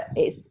is, but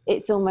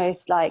it's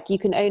almost like you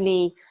can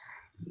only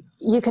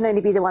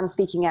be the one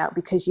speaking out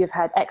because you've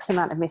had X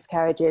amount of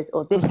miscarriages,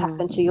 or this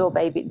happened to your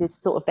baby, this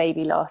sort of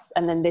baby loss,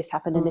 and then this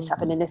happened and this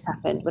happened and this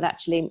happened, when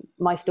actually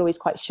my story's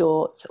quite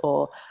short,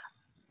 or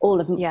all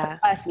of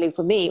personally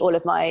for me, all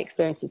of my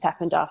experiences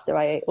happened after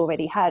I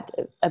already had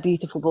a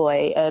beautiful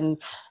boy,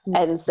 and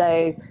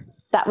so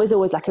that was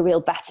always like a real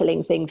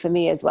battling thing for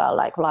me as well.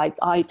 Like, well,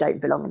 I don't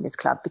belong in this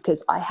club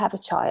because I have a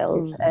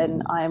child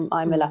and I'm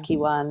a lucky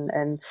one.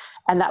 And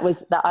that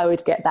was that I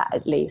would get that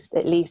at least,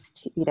 at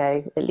least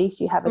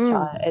you have a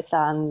child, a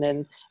son,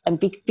 and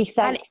be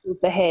thankful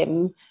for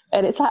him.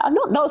 And it's like, I'm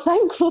not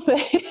thankful for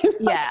him.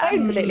 Yeah,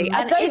 absolutely.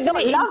 I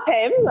don't love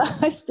him.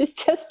 It's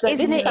just like,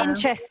 isn't it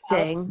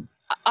interesting?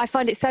 I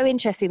find it so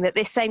interesting that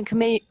this same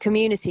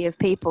community of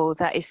people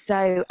that is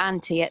so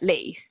anti, at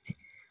least,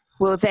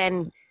 will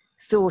then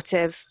sort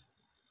of,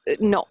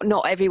 not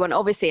everyone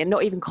obviously, and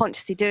not even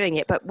consciously doing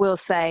it, but will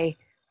say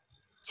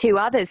to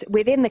others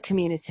within the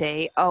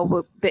community, oh,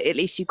 well, but at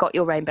least you got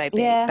your rainbow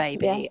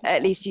baby.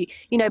 At least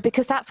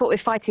because that's what we're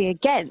fighting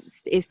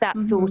against, is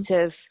that sort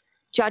of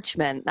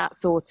judgment, that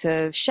sort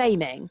of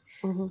shaming.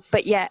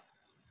 But yet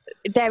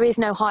there is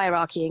no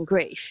hierarchy in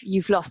grief.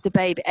 You've lost a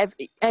baby.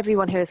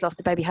 Everyone who has lost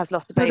a baby has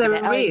lost a baby.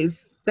 Well,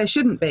 there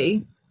shouldn't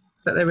be,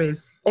 but there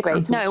is.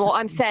 Agreed. No, what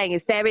I'm saying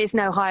is there is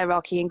no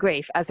hierarchy in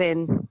grief, as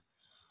in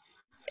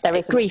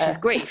grief is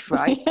grief,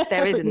 right?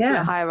 There isn't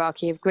a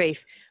hierarchy of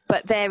grief,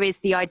 but there is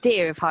the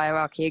idea of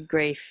hierarchy of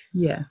grief.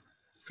 Yeah,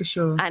 for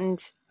sure.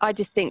 And I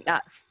just think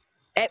that's,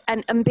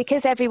 and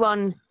because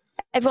everyone's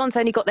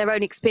only got their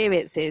own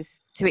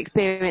experiences to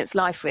experience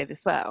life with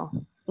as well.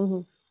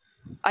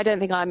 I don't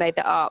think I made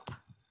that up.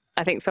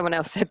 I think someone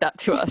else said that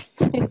to us.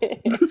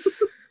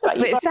 But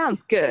it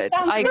sounds good.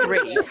 I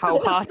agree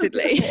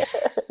wholeheartedly.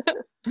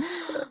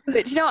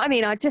 But do you know what I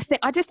mean? I just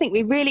think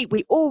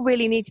we all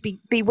really need to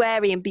be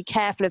wary and be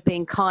careful of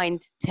being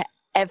kind to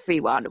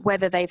everyone,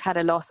 whether they've had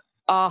a loss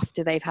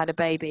after they've had a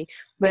baby,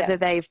 whether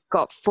they've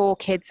got 4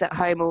 kids at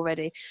home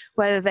already,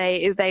 whether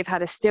they've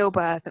had a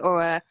stillbirth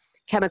or a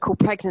chemical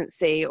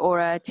pregnancy or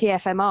a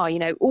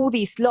TFMR. All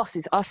these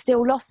losses are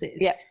still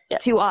losses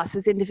to us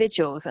as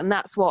individuals, and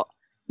that's what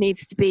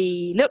needs to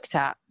be looked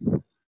at.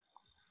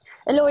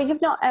 And Laura,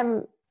 you've not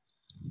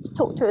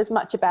talked to us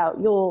much about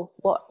your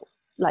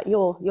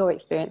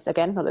experience.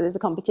 Again, not that there's a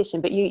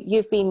competition, but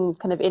you've been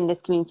kind of in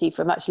this community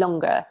for much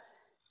longer.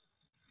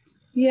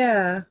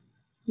 Yeah.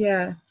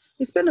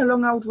 It's been a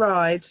long old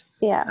ride.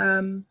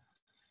 Yeah.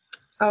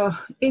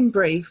 In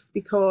brief,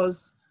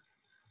 because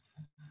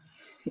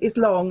it's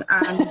long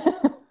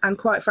and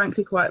quite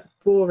frankly quite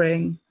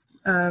boring.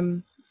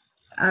 I've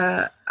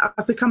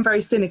become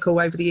very cynical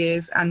over the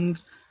years,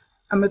 and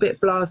I'm a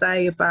bit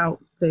blasé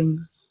about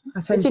things.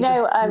 I tend to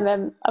just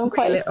I'm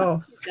quite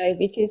excited though,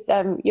 because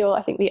you're,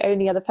 I think, the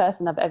only other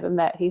person I've ever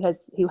met who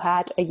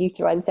had a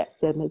uterine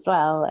septum as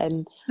well,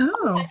 and I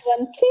had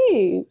one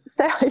too.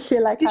 So I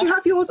feel like. Did you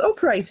have yours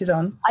operated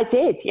on? I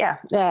did, yeah.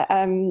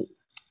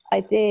 I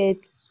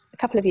did a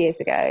couple of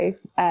years ago,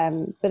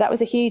 but that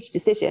was a huge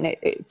decision.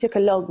 It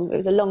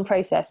was a long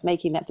process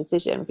making that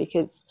decision,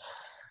 because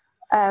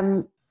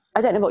I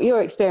don't know what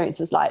your experience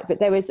was like, but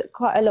there was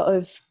quite a lot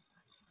of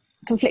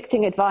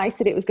conflicting advice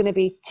that it was going to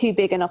be too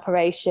big an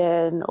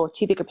operation or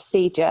too big a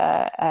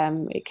procedure.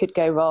 It could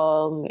go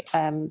wrong.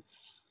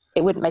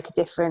 It wouldn't make a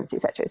difference,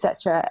 etc.,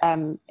 etc.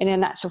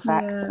 In actual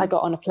fact, I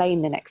got on a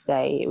plane the next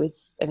day. I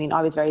was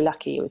very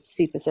lucky. It was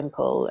super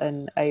simple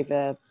and it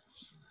was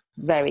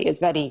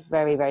very,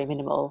 very, very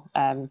minimal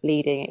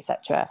bleeding,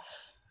 etc.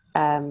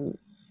 And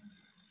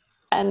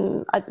I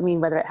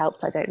mean, whether it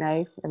helped, I don't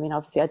know. I mean,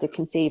 obviously I did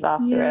conceive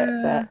after it,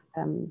 but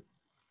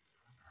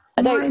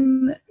I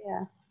don't.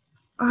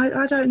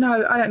 I don't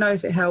know. I don't know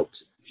if it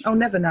helped. I'll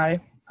never know.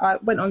 I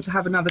went on to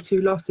have another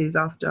 2 losses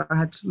after I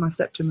had my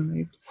septum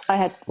removed. I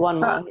had one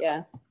more,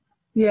 yeah.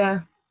 Yeah.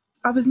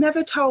 I was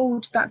never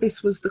told that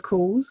this was the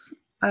cause.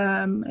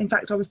 In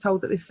fact, I was told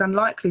that this is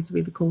unlikely to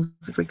be the cause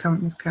of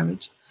recurrent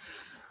miscarriage.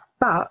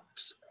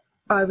 But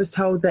I was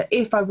told that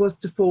if I was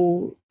to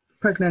fall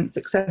pregnant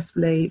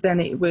successfully, then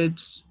it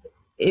would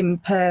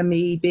impair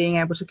me being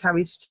able to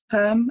carry to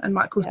term and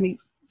might cause me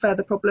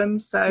further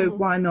problems. So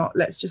why not?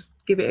 Let's just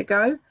give it a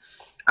go.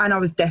 And I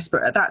was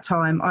desperate at that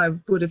time. I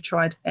would have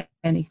tried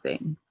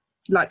anything,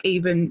 like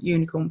even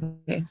unicorn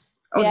piss.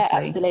 Honestly. Yeah,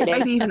 absolutely.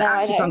 Maybe even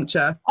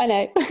acupuncture. I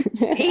know.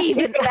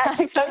 Even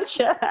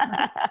acupuncture.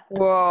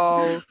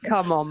 Whoa,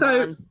 come on,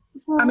 man.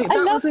 I mean, I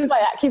loved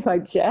my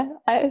acupuncture.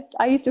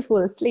 I used to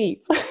fall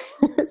asleep.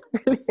 It's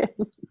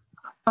brilliant.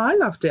 I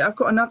loved it. I've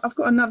got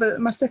another.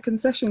 My second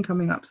session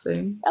coming up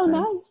soon. Oh,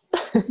 nice.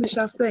 We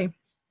shall see.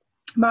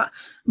 But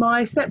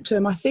my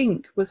septum, I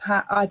think,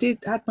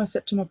 had my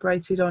septum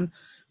operated on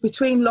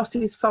between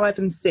losses 5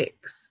 and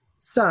 6.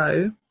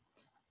 So,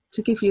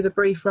 to give you the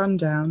brief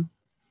rundown,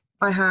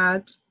 I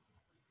had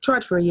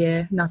tried for a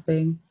year,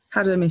 nothing.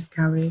 Had a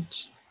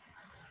miscarriage,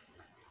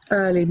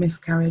 early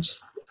miscarriage,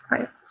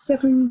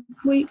 7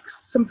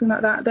 weeks, something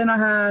like that. Then I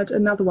had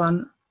another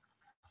one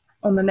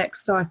on the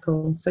next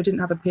cycle, so I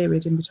didn't have a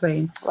period in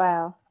between.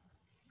 Wow.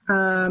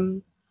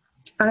 And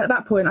at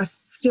that point, I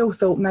still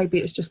thought maybe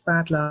it's just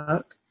bad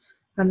luck.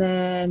 And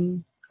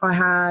then I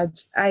had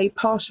a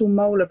partial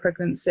molar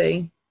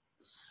pregnancy,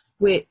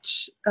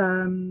 which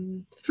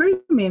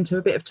threw me into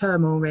a bit of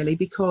turmoil, really,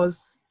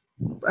 because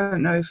I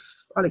don't know if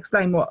I'll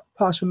explain what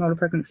partial molar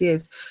pregnancy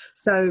is.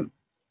 So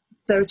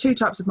there are 2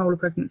 types of molar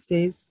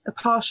pregnancies. A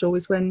partial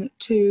is when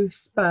 2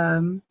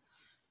 sperm,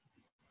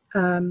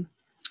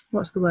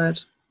 what's the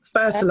word?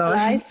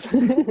 Fertilise.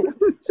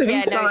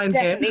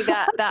 Definitely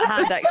that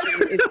hand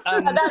action is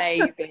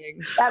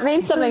amazing. That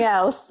means something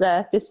else,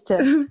 just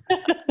to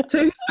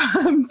 2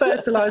 sperm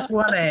fertilise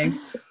 1 egg.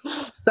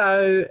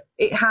 So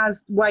it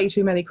has way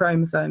too many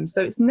chromosomes.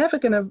 So it's never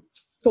going to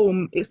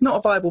form. It's not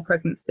a viable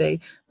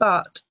pregnancy,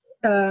 but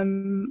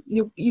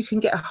you can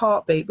get a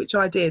heartbeat, which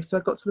I did. So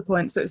I got to the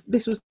point. So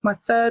this was my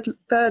third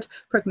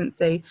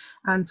pregnancy,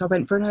 and so I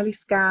went for an early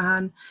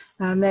scan,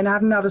 and then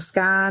had another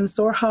scan,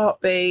 saw a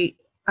heartbeat,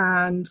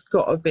 and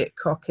got a bit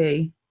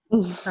cocky.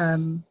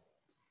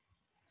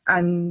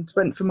 And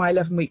went for my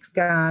 11-week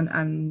scan,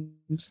 and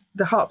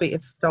the heartbeat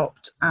had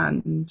stopped,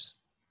 and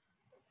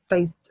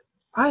I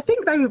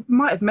think they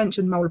might have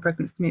mentioned molar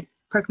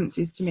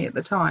pregnancies to me at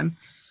the time,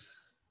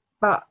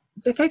 but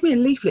they gave me a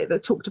leaflet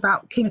that talked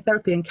about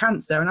chemotherapy and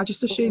cancer, and I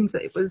just assumed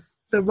that it was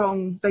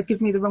they'd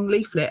given me the wrong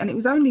leaflet, and it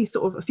was only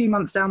sort of a few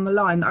months down the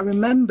line I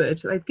remembered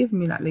that they'd given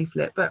me that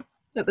leaflet, but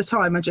at the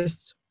time I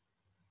just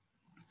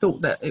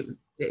thought that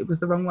it was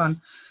the wrong one.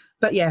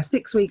 But yeah,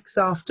 6 weeks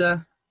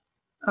after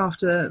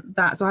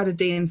that, so I had a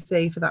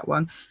D&C for that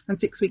one, and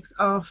 6 weeks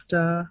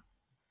after,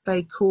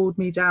 they called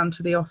me down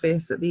to the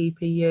office at the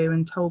EPU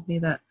and told me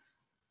that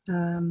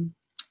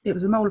it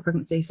was a molar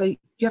pregnancy. So you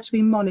have to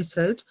be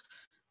monitored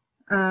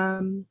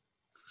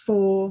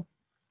for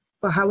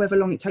however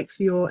long it takes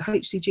for your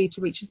HCG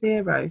to reach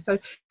 0. So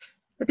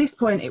at this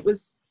point, it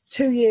was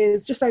 2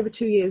 years, just over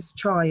 2 years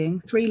trying,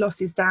 3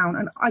 losses down,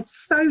 and I'd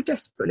so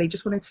desperately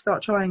just wanted to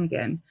start trying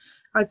again.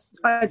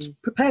 I'd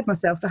prepared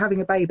myself for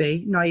having a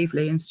baby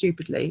naively and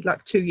stupidly,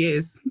 like 2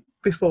 years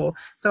before.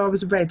 So I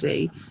was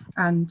ready,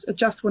 and I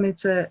just wanted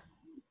to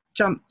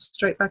jump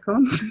straight back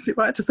on. Is it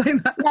right to say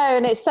that? No,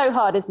 and it's so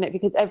hard, isn't it?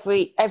 Because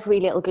every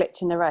little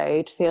glitch in the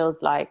road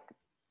feels like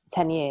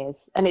 10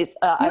 years. And it's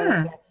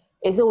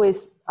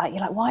always like, you're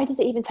like, why does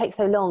it even take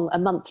so long? A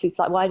month? It's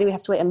like, why do we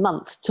have to wait a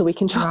month till we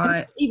can try?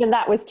 Right. Even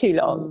that was too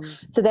long.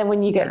 So then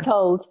when you get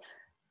told,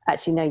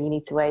 actually, no, you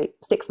need to wait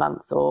 6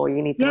 months, or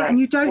you need to wait. And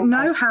you don't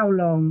know how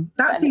long.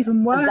 That's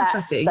even worse,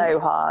 I think. So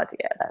hard.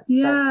 Yeah, that's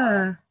so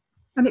hard.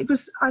 And it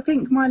was, I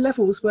think my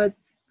levels were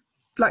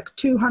like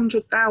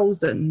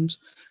 200,000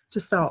 to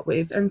start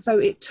with. And so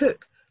it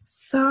took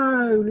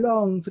so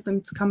long for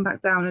them to come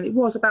back down. And it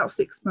was about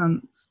 6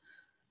 months.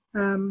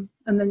 And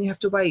then you have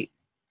to wait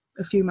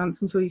a few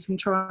months until you can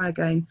try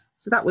again.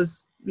 So that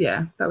was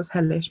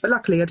hellish. But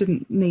luckily I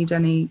didn't need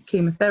any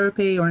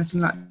chemotherapy or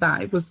anything like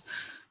that. It was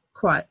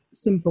quite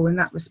simple in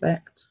that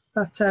respect.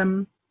 But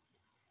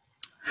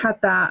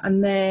had that,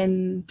 and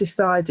then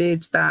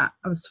decided that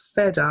I was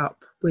fed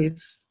up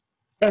with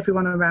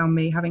everyone around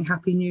me having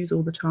happy news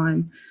all the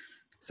time.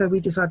 So we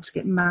decided to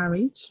get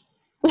married.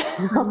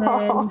 And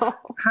then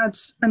had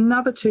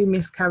another 2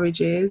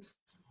 miscarriages,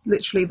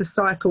 literally the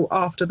cycle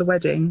after the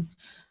wedding.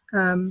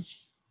 That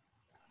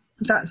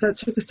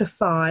took us to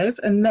 5.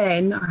 And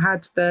then I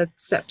had the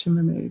septum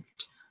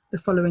removed the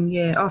following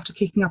year after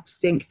kicking up a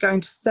stink,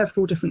 going to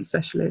several different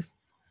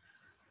specialists.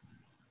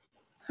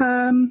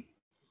 And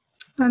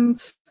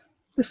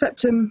the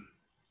septum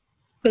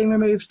being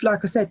removed,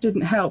 like I said,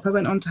 didn't help. I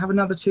went on to have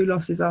another 2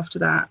 losses after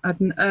that. I had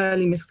an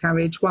early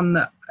miscarriage, one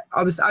that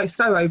I was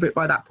so over it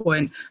by that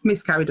point.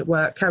 Miscarried at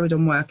work, carried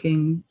on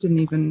working, didn't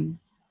even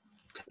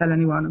tell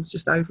anyone. I was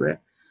just over it.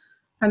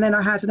 And then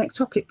I had an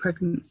ectopic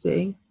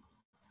pregnancy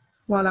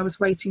while I was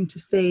waiting to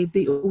see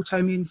the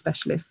autoimmune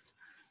specialist.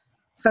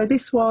 So the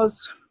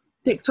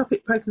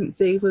ectopic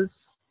pregnancy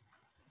was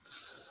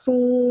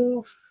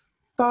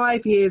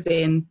 5 years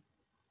in,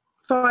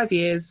 5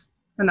 years,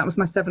 and that was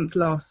my 7th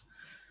loss.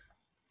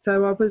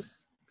 So I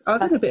was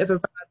in a bit of a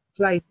bad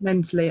place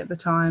mentally at the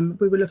time.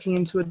 We were looking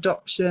into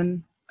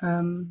adoption.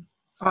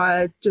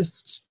 I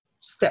just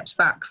stepped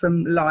back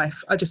from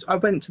life. I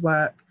went to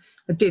work.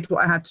 I did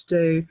what I had to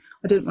do.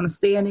 I didn't want to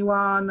see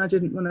anyone. I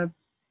didn't want to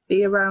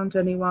be around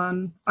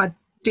anyone. I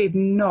did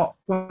not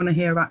want to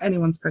hear about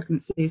anyone's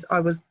pregnancies. I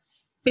was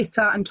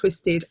bitter and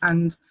twisted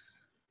and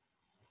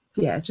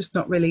just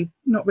not really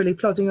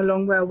plodding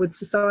along well with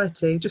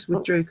society. Just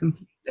withdrew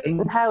completely.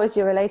 And how was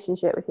your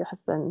relationship with your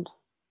husband?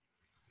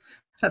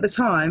 At the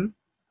time,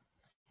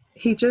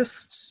 he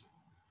just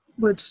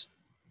would.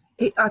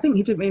 I think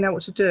he didn't really know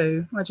what to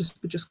do. I would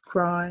just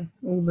cry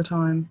all the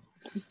time.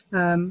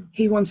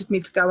 He wanted me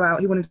to go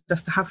out. He wanted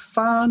us to have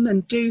fun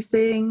and do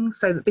things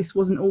so that this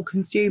wasn't all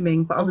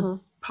consuming. But I was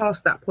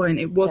past that point.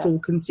 It was all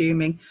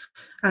consuming.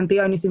 And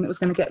the only thing that was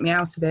going to get me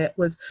out of it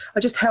was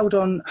I just held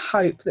on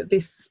hope that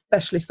this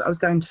specialist that I was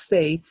going to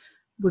see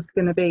was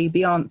going to be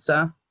the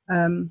answer.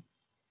 And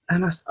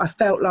I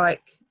felt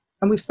like,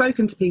 and we've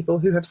spoken to people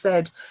who have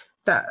said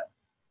that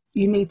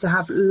you need to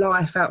have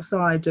life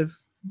outside of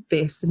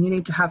this and you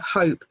need to have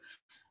hope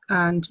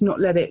and not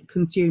let it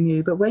consume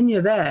you. But when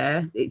you're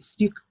there,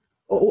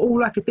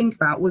 all I could think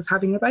about was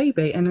having a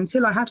baby. And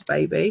until I had a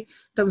baby,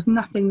 there was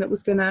nothing that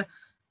was going to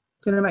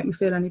make me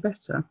feel any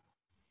better.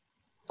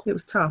 It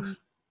was tough.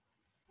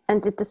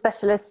 And did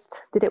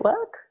it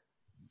work?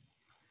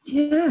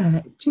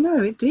 Yeah, do you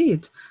know, it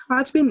did.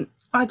 I'd been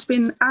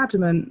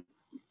adamant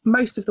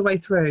most of the way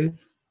through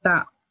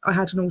that I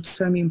had an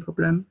autoimmune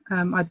problem.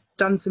 I'd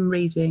done some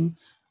reading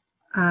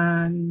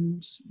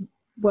and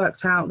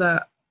worked out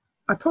that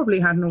I probably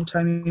had an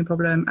autoimmune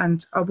problem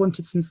and I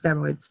wanted some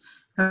steroids.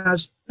 And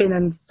I'd been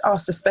and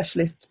asked a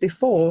specialist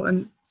before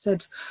and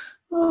said,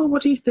 "Oh,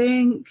 what do you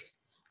think?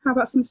 How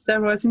about some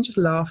steroids?" And he just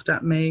laughed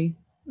at me.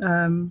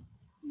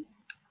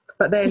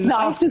 But then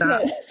nice, after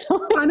that,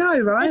 I know,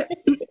 right?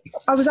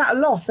 I was at a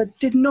loss. I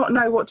did not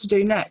know what to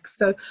do next.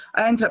 So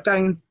I ended up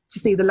going to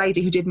see the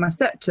lady who did my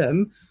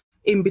septum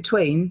in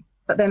between.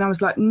 But then I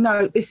was like,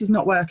 no, this is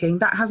not working.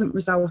 That hasn't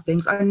resolved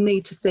things. I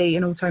need to see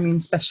an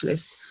autoimmune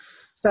specialist.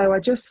 So I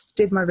just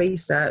did my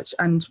research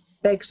and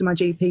begged my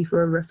GP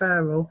for a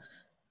referral.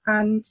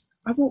 And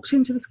I walked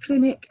into this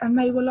clinic and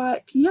they were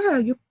like, yeah,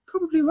 you're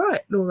probably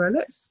right, Laura.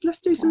 Let's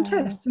do some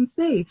tests and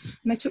see.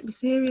 And they took me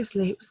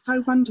seriously. It was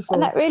so wonderful.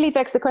 And that really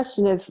begs the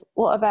question of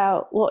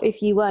what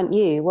if you weren't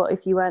you? What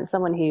if you weren't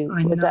someone who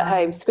was at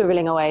home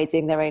scribbling away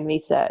doing their own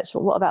research?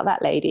 What about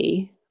that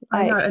lady?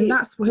 I know, and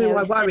that's who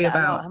I worry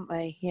about. Haven't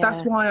we? Yeah.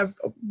 That's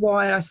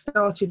why I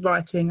started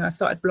writing, I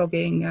started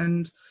blogging,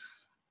 and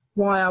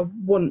why I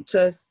want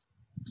to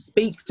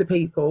speak to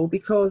people,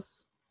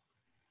 because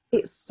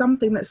it's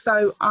something that's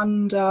so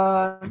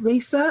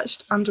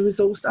under-researched,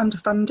 under-resourced,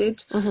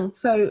 underfunded. Mm-hmm.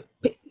 So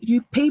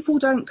people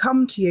don't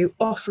come to you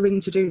offering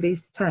to do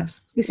these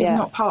tests. This is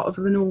not part of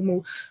the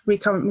normal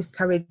recurrent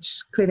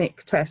miscarriage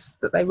clinic tests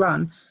that they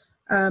run.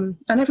 And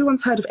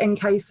everyone's heard of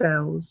NK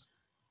cells.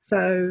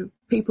 So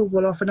people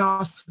will often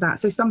ask for that.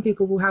 So some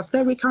people will have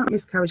their recurrent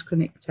miscarriage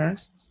clinic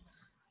tests,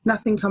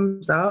 nothing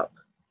comes up,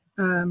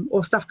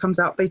 or stuff comes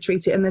up, they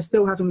treat it and they're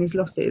still having these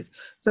losses.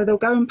 So they'll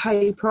go and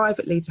pay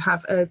privately to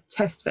have a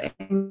test for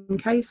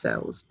NK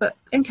cells. But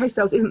NK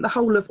cells isn't the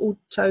whole of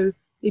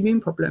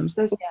autoimmune problems.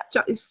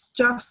 It's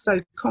just so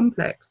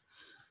complex.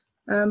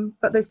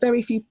 But there's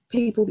very few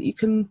people that you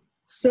can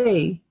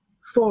see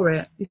for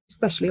it,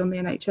 especially on the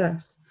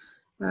NHS.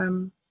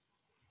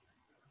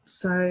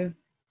 So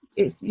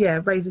it's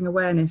raising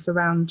awareness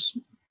around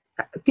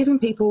giving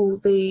people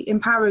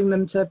empowering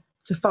them to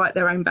fight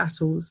their own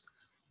battles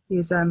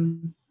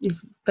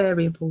is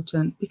very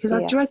important, because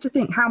I dread to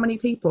think how many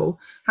people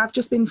have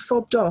just been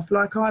fobbed off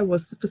like I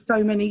was for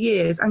so many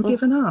years and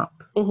given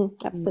up.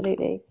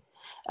 Absolutely.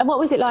 And what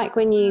was it like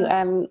when you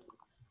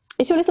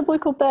is your little boy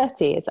called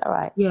Bertie, is that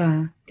right?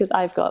 Yeah, because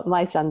I've got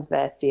my son's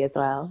Bertie as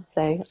well,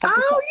 so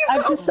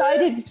I've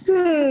decided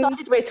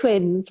we're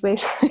twins. We're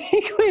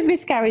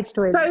miscarriage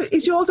twins. So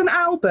is yours an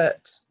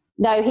Albert?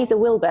 No, he's a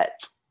Wilbert.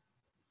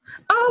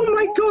 Oh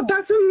my God,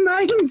 that's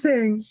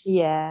amazing.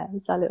 Yeah,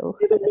 it's our little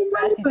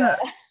Albert.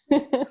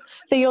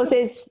 So yours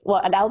is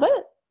what, an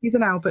Albert? He's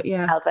an Albert,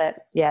 yeah.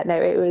 Albert, yeah. No,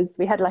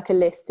 we had like a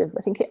list of,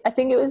 I think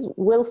it was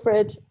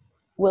Wilfred,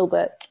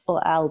 Wilbert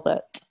or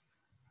Albert,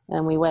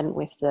 and we went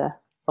with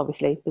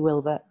obviously the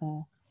Wilbert.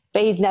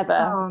 But he's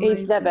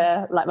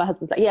never like, my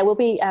husband's like, yeah, we'll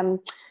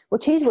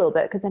choose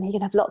Wilbert because then he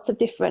can have lots of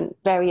different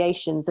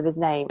variations of his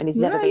name, and he's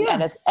never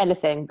been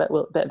anything but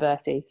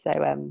Bertie.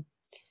 So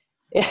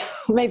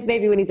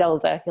maybe when he's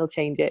older he'll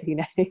change it, who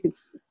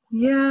knows.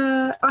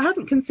 Yeah, I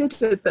hadn't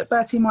considered that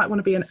Bertie might want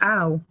to be an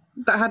owl.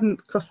 That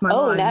hadn't crossed my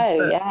mind. Oh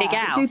no, yeah, big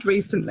owl. It did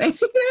recently.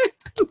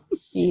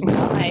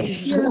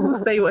 Nice. Yeah, we'll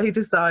see what he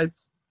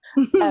decides.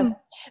 But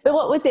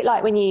what was it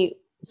like when you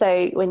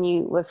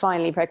were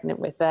finally pregnant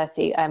with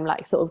Bertie,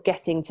 like sort of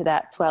getting to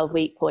that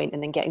 12-week point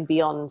and then getting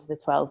beyond the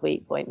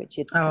 12-week point, which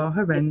you'd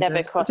horrendous.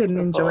 Never crossed I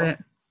didn't before. enjoy it.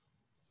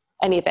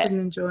 Any of it? Didn't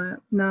enjoy it.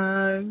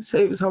 No, so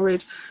it was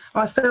horrid.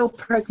 I fell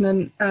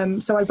pregnant,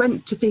 so I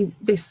went to see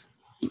this,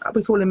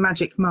 we call him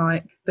Magic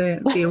Mike, the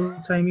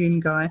autoimmune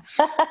guy,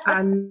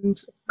 and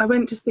I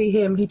went to see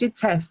him. He did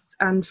tests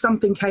and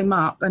something came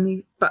up,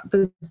 but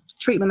the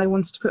treatment they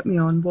wanted to put me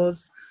on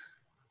was,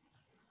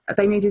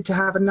 they needed to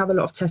have another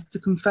lot of tests to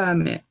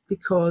confirm it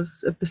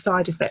because of the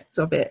side effects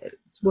of it.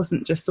 It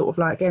wasn't just sort of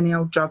like any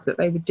old drug that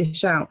they would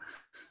dish out.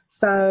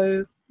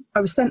 So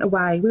I was sent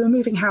away. We were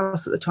moving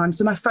house at the time,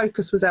 so my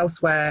focus was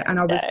elsewhere, and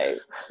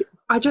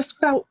I just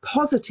felt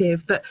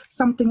positive that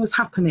something was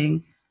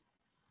happening,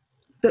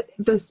 that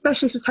the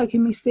specialist was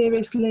taking me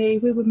seriously.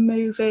 We were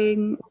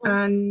moving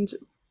and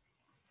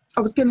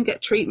I was going to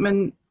get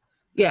treatment.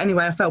 Yeah,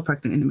 anyway, I fell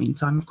pregnant in the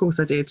meantime. Of course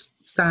I did,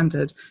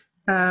 standard.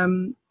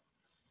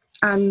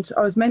 And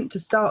I was meant to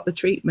start the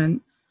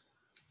treatment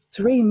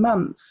 3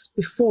 months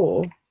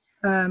before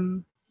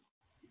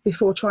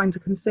trying to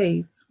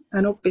conceive.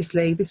 And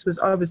obviously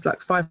I was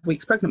like 5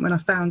 weeks pregnant when I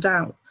found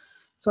out.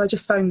 So I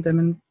just phoned them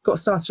and got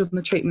started on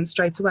the treatment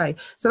straight away.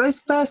 So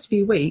those first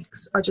few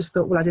weeks, I just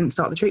thought, well, I didn't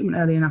start the treatment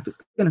early enough. It's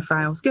going to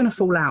fail. It's going to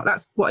fall out.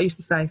 That's what I used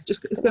to say.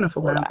 It's going to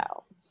fall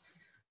out.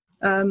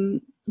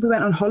 We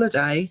went on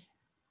holiday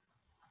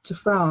to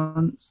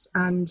France,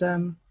 and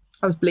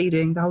I was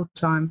bleeding the whole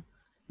time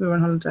we were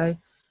on holiday.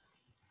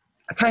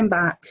 I came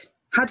back,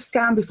 had a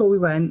scan before we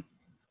went.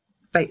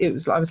 I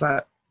was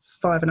like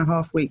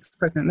 5.5 weeks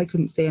pregnant. They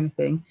couldn't see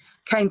anything.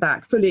 Came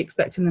back fully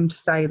expecting them to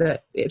say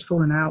that it had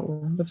fallen out or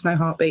there was no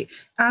heartbeat,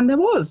 and there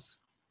was.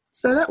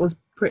 So that was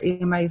pretty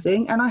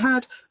amazing. And I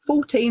had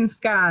 14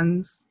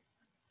 scans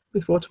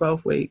before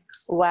 12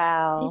 weeks.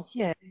 Wow.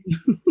 Did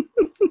you?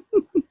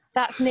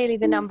 That's nearly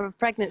the number of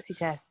pregnancy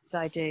tests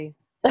I do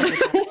a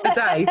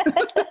day.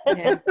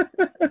 Yeah.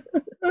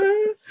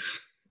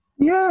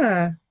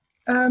 Yeah.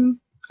 It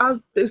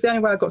was the only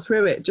way I got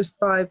through it, just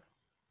by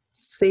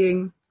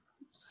seeing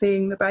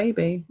the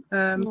baby.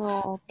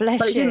 Oh, bless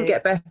but it didn't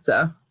get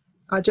better.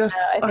 I had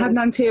an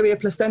anterior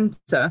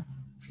placenta,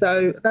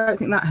 so I don't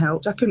think that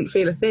helped. I couldn't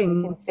feel a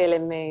thing. You can feel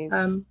him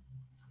move.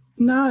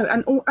 No,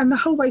 and the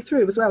whole way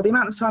through as well, the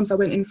amount of times I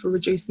went in for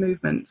reduced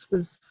movements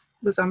was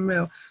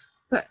unreal.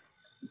 But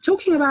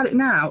talking about it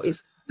now,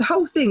 the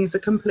whole thing is a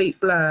complete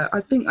blur.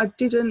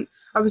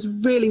 I was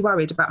really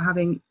worried about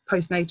having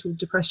postnatal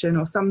depression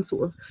or some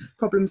sort of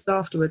problems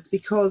afterwards,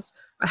 because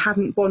I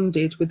hadn't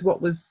bonded with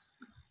what was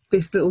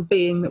this little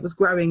being that was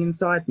growing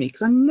inside me,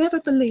 because I never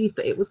believed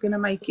that it was going to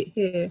make it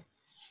here.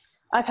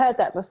 I've heard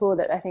that before,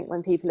 that I think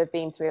when people have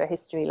been through a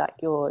history like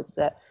yours,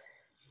 that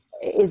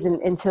it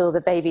isn't until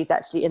the baby's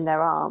actually in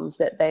their arms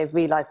that they've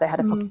realised they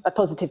had a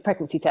positive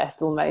pregnancy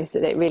test, almost,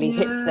 that it really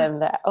hits them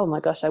that, oh my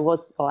gosh, I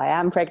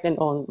am pregnant,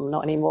 or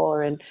not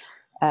anymore. And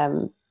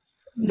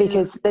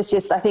because there's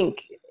just, I'm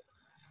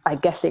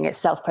guessing it's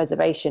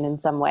self-preservation in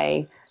some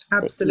way.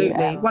 Absolutely,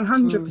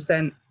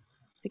 100%.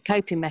 It's a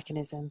coping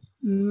mechanism.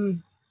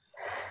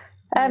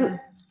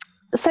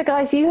 So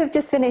guys, you have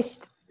just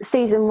finished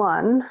season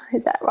 1,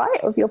 is that right,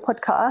 of your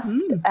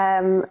podcast?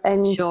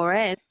 And sure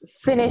is.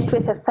 Finished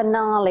with a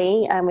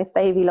finale with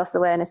Baby Loss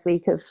Awareness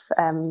Week of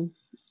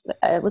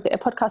was it a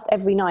podcast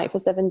every night for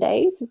 7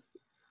 days?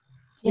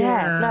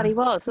 Yeah, bloody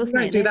was, wasn't it?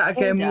 We won't do that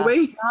again, will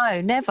we?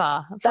 No, never.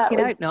 I fucking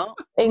hope not.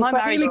 My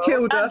marriage nearly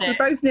killed us. We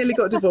both nearly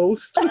got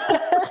divorced.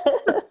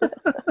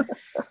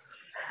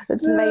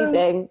 It's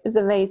amazing. It's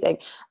amazing.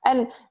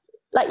 And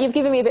like, you've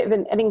given me a bit of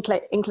an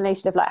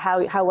inclination of like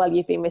how well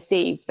you've been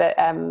received, but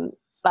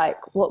like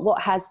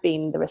what has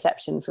been the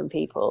reception from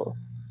people?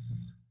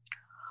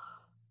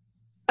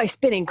 It's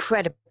been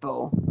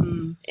incredible.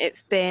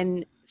 It's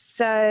been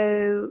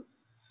so...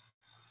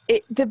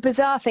 the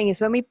bizarre thing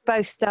is when we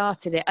both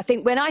started it, I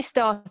think when I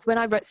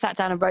sat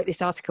down and wrote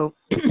this article,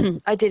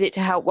 I did it to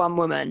help one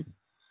woman.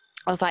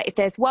 I was like, if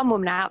there's one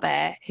woman out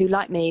there who,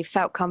 like me,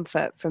 felt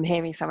comfort from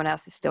hearing someone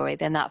else's story,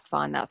 then that's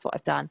fine. That's what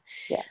I've done.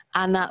 Yeah.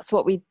 And that's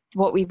what we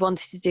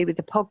wanted to do with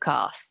the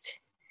podcast.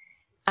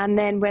 And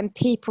then when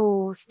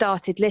people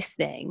started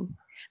listening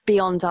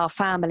beyond our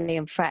family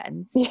and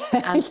friends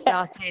and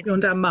started...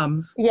 Beyond our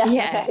mums.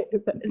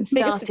 And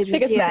started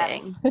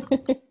reviewing...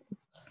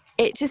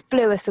 It just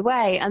blew us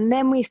away. And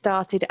then we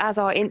started, as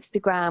our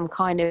Instagram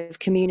kind of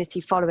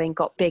community following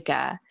got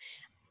bigger,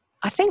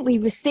 I think we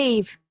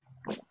received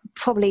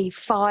probably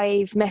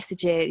 5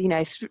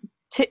 messages,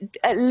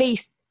 at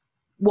least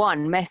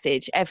one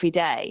message every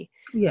day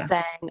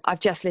saying,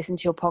 I've just listened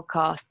to your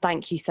podcast.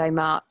 Thank you so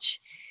much.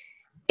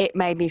 It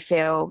made me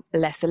feel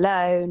less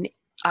alone.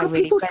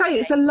 People say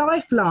it's a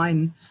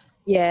lifeline.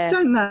 Yeah.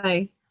 Don't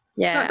they?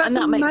 Yeah. Like, that's and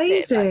that amazing.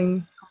 Makes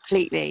it,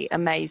 completely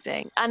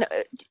amazing. And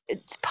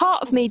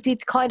part of me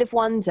did kind of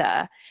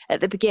wonder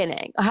at the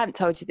beginning, I hadn't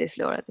told you this,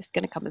 Laura, this is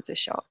going to come as a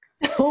shock.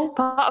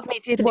 Part of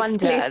me did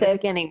wonder at the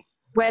beginning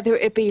whether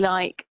it'd be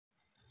like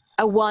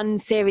a one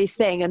series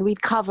thing and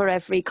we'd cover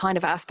every kind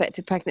of aspect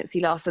of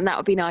pregnancy loss, and that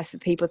would be nice for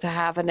people to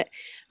have.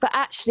 But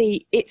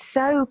actually it's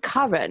so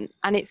current,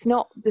 and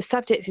the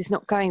subject is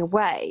not going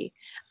away,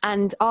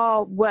 and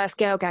our worst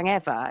girl gang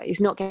ever is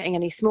not getting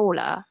any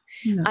smaller.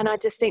 No. And I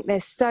just think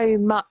there's so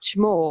much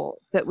more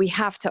that we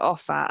have to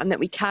offer, and that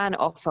we can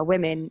offer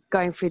women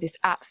going through this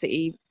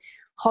absolutely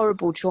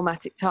horrible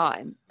traumatic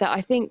time, that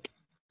I think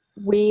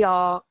we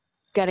are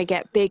going to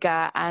get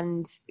bigger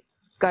and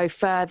go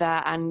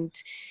further and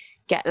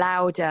get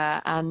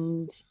louder,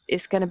 and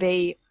it's going to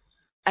be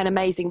an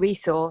amazing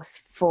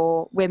resource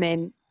for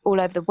women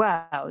all over the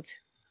world.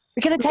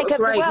 We're going to take over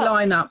the world.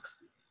 Great lineup.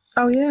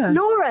 Oh yeah,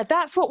 Laura,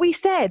 that's what we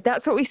said.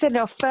 That's what we said in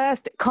our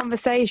first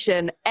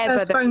conversation ever.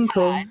 First phone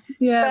call.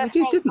 Yeah, we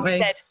did, didn't we?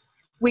 Said,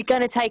 we're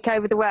going to take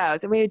over the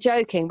world, and we were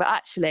joking, but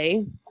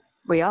actually,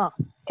 we are.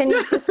 Could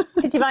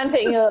you mind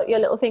putting your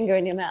little finger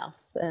in your mouth?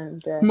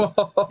 And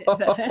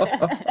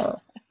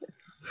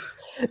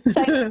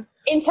so,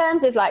 in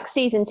terms of like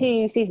season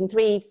 2, season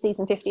 3,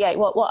 season 58,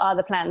 what are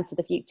the plans for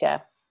the future?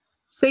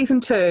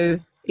 Season 2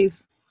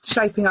 is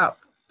shaping up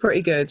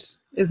pretty good,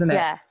 isn't it?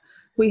 Yeah.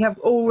 We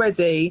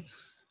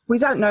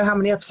don't know how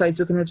many episodes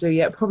we're going to do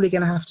yet. Probably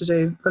going to have to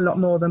do a lot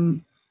more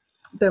than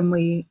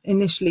we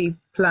initially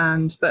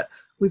planned, but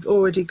we've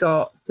already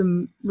got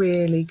some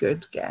really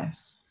good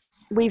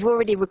guests. We've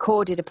already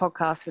recorded a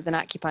podcast with an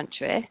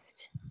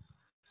acupuncturist.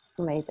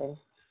 Amazing.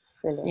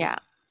 Brilliant. Yeah.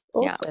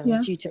 Awesome. Yeah,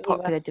 due to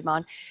popular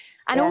demand.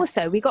 And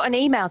also, we got an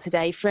email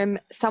today from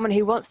someone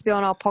who wants to be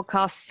on our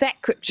podcast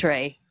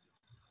secretary.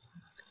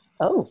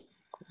 Oh,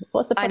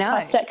 what's the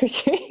podcast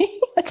secretary?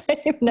 I don't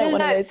even know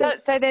one of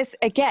those. So there's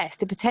a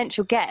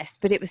potential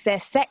guest, but it was their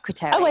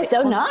secretary. Oh, it's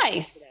so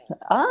nice.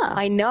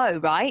 I know,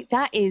 right?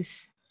 That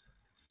is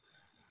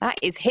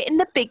hitting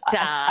the big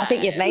time. I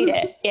think you've made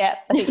it. Yeah,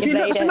 I think you've made it. Have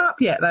you looked them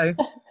up yet, though?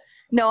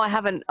 No, I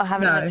haven't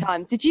had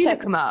time. Did you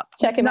look them up?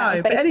 Check them out.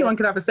 No, but anyone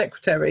could have a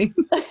secretary.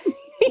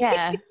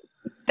 Yeah.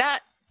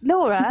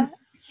 Laura,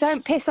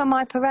 don't piss on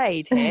my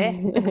parade here.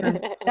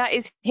 That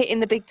is hitting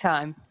the big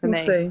time for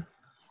me. See.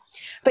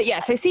 But yeah,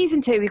 so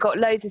season 2, we've got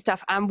loads of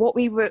stuff. And what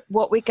we're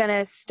going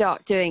to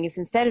start doing is,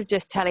 instead of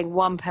just telling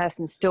one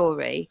person's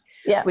story,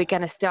 we're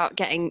going to start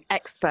getting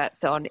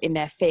experts on in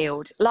their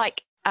field,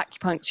 like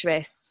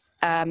acupuncturists,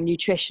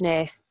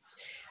 nutritionists,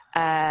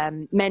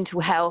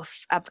 mental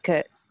health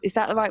advocates. Is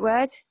that the right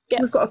word? Yeah.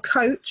 We've got a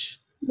coach.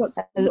 What's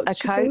a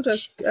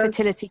coach?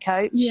 Fertility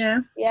coach. Yeah.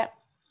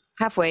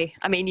 Have we?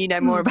 I mean, you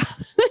know more about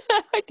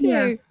I do.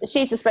 Yeah.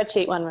 She's a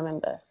spreadsheet one,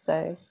 remember?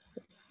 So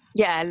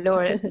yeah,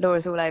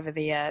 Laura's all over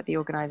the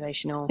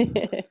organisational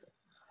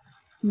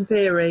in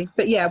theory.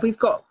 But yeah, we've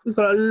got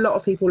a lot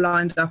of people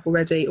lined up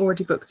already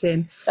booked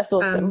in. That's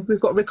awesome. We've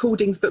got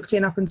recordings booked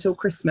in up until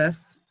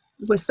Christmas.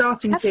 We're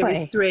starting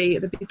series 3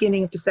 at the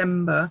beginning of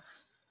December.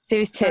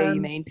 Series 2,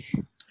 you mean?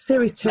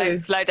 Series 2. No,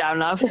 slow down,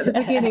 love. At the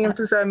beginning of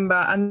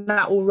December, and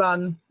that will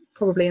run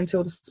probably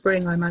until the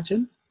spring, I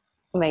imagine.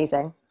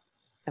 Amazing.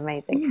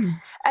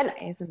 And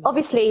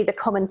obviously the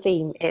common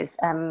theme is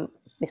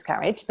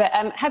miscarriage, but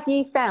have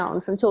you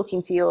found from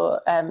talking to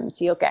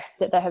your guests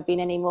that there have been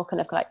any more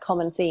kind of like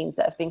common themes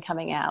that have been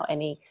coming out,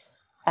 any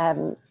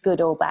good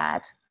or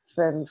bad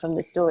from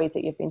the stories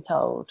that you've been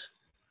told?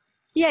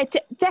 Yeah,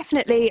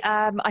 definitely.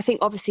 I think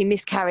obviously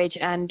miscarriage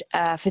and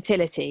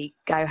fertility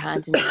go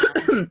hand in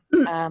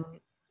hand.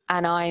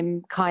 And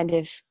I'm kind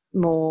of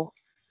more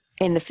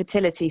in the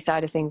fertility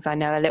side of things. I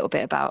know a little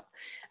bit about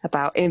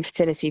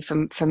infertility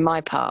from my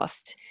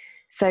past.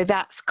 So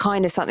that's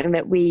kind of something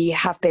that we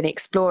have been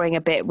exploring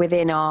a bit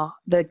within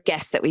the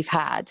guests that we've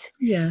had.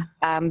 Yeah.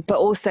 But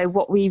also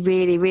what we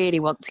really, really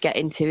want to get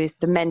into is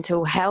the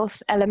mental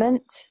health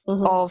element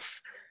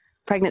of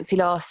pregnancy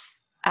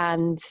loss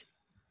and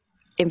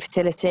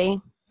infertility,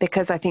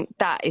 because I think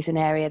that is an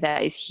area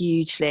that is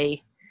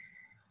hugely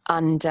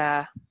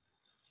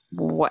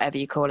whatever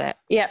you call it.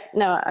 Yeah,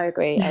 no, I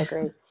agree.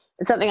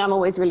 Something I'm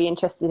always really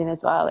interested in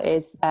as well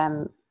is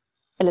a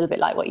little bit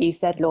like what you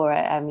said,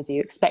 Laura, as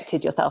you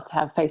expected yourself to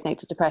have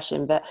postnatal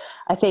depression. But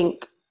I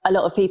think a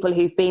lot of people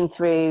who've been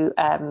through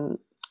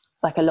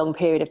like a long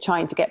period of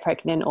trying to get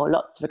pregnant, or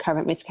lots of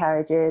recurrent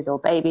miscarriages, or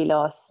baby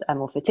loss,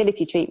 or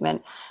fertility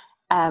treatment,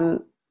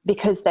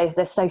 because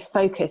they're so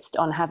focused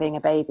on having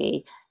a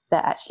baby,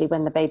 that actually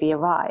when the baby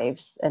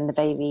arrives and the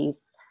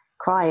baby's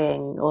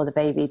crying, or the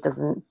baby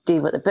doesn't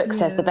do what the book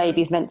says the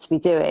baby's meant to be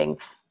doing,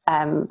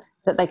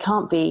 that they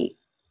can't be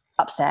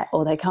upset,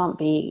 or they can't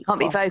be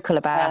vocal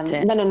about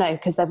it. No,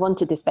 because they've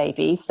wanted this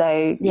baby.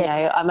 So you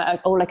know,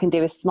 all I can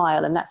do is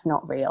smile, and that's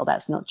not real.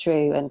 That's not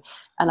true. And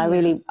I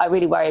really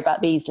worry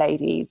about these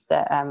ladies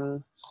that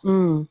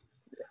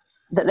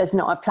that there's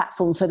not a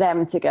platform for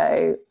them to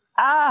go,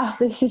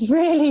 this is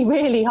really,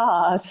 really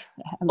hard.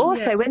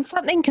 Also, when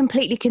something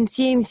completely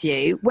consumes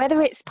you,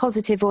 whether it's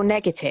positive or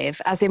negative,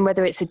 as in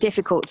whether it's a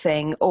difficult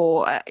thing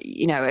or,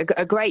 you know,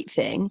 a great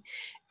thing,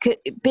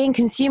 being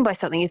consumed by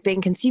something is being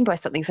consumed by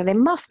something. So there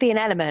must be an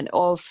element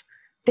of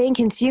being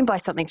consumed by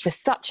something for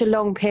such a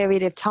long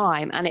period of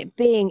time, and it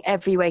being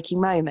every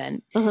waking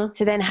moment,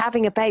 to then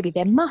having a baby,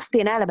 there must be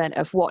an element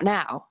of what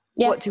now?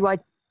 Yeah. What do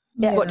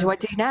I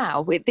do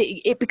now?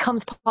 It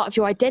becomes part of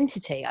your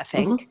identity, I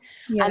think.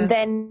 And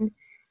then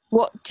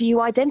what do you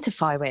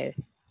identify with?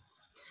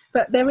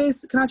 But there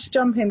is, can I just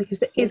jump in, because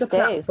there is a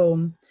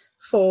platform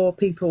for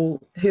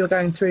people who are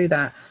going through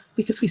that,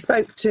 because we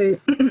spoke to,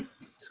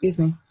 excuse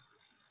me,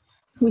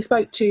 we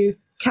spoke to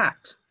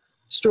Kat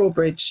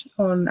Strawbridge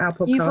on our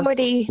podcast.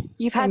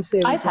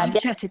 I've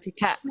chatted to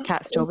Kat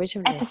Strawbridge,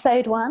 haven't you?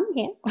 Episode 1,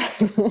 yeah.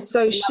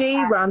 So she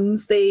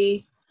runs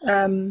the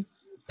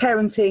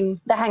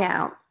parenting, the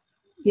Hangout.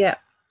 Yeah.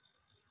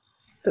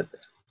 But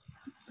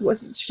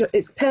there's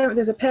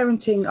a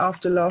parenting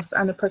after loss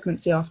and a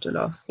pregnancy after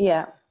loss.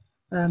 Yeah.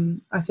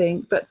 I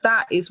think, but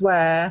that is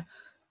where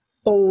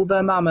all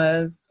the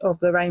mamas of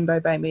the rainbow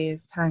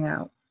babies hang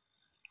out.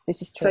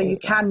 This is true. So you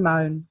can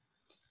moan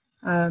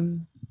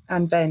and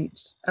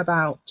vent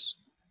about,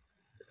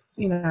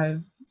 you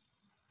know,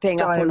 being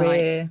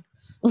diarrhea, up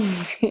all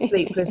night,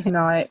 sleepless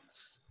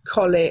nights,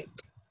 colic,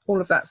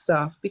 all of that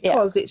stuff,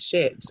 because it's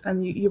shit,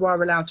 and you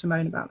are allowed to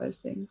moan about those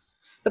things.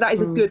 But that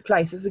is a good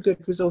place. It's a good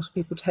resource for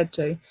people to head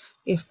to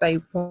if they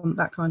want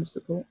that kind of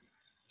support.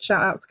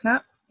 Shout out to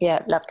Kat.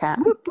 Yeah, love Kat.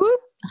 Whoop, whoop.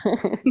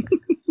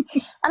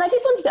 And I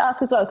just wanted to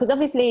ask as well, because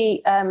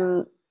obviously,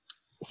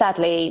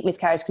 sadly,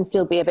 miscarriage can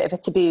still be a bit of a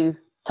taboo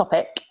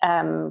topic.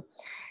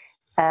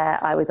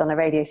 I was on a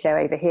radio show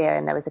over here,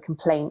 and there was a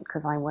complaint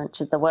because I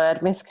mentioned the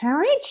word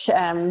miscarriage.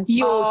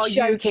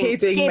 You're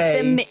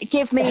kidding me.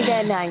 Give me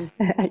their name.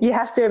 You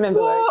have to remember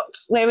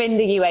we're in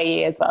the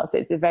UAE as well, so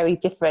it's a very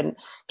different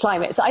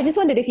climate. So I just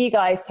wondered if you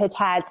guys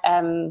had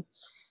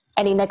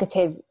any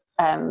negative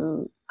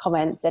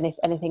comments, and if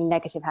anything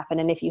negative happened,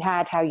 and if you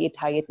had, how you'd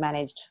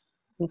managed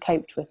and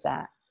coped with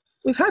that.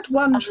 We've had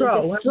one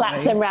troll. Just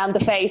slap them round the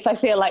face, I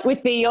feel like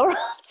would be your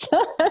answer.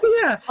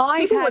 Yeah,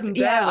 I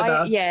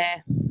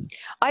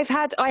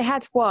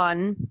had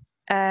one.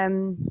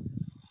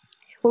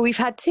 Well, we've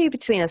had two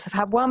between us. I've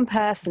had one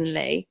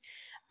personally,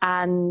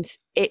 and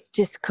it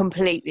just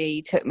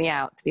completely took me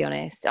out, to be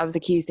honest. I was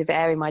accused of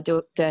airing my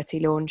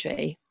dirty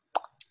laundry,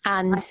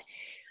 and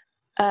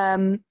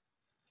I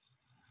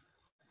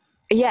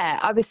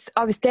was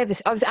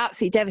devastated. I was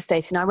absolutely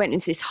devastated. And I went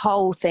into this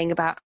whole thing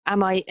about,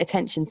 am I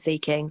attention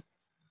seeking?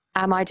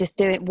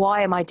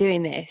 Why am I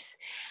doing this?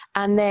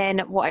 And then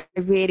what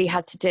I really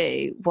had to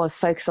do was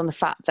focus on the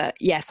fact that,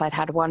 yes, I'd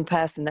had one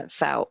person that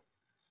felt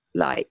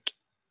like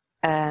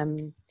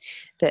that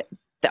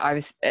I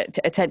was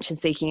attention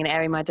seeking and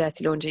airing my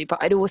dirty laundry,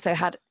 but I'd also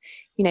had,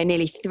 you know,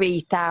 nearly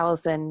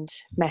 3,000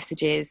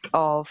 messages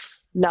of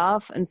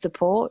love and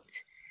support.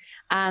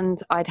 And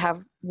I'd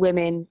have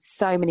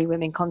so many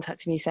women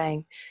contacting me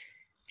saying,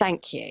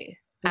 thank you.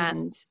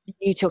 And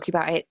you talking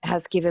about it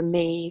has given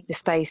me the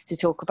space to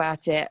talk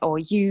about it, or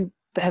you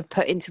have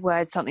put into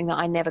words something that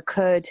I never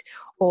could,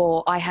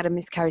 or I had a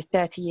miscarriage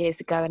 30 years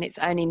ago and it's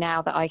only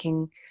now that I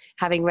can,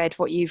 having read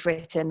what you've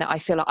written, that I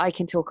feel like I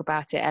can talk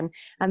about it.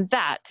 And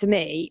that, to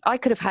me, I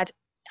could have had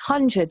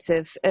hundreds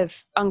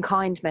of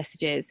unkind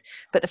messages,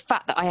 but the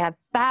fact that I had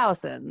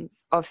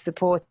thousands of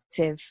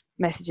supportive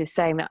messages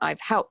saying that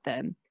I've helped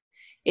them,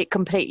 it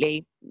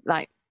completely,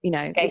 like, you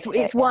know,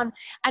 it's one.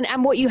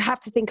 And what you have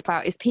to think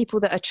about is people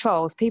that are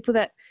trolls, people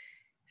that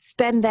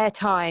spend their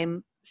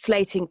time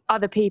slating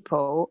other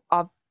people,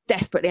 are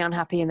desperately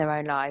unhappy in their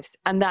own lives,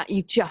 and that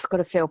you just got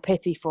to feel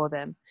pity for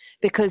them,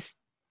 because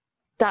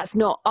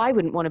I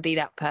wouldn't want to be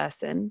that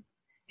person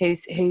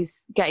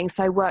who's getting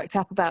so worked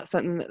up about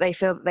something that they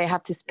feel that they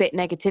have to spit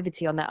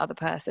negativity on that other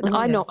person.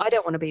 I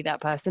don't want to be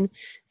that person.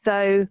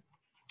 So,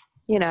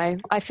 you know,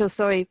 I feel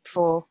sorry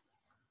for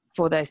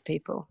those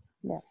people.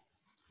 Yeah.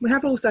 We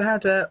have also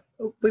had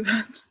we've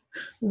had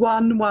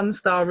one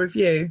 1-star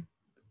review,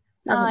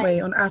 haven't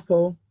we, on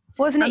Apple?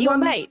 Wasn't it your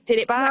mate? Did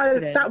it by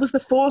accident? No, that was the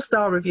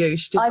 4-star review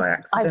she did by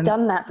accident. I've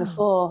done that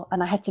before,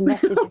 and I had to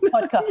message this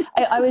podcast.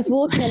 I was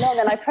walking along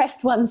and I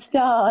pressed 1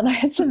 star, and I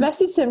had to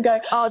message them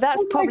going, oh,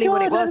 that's probably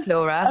what it was,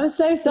 Laura. I was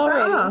so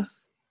sorry. Is that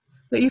us?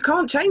 But you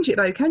can't change it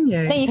though, can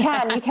you? No, you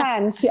can.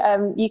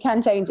 You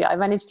can change it. I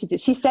managed to do.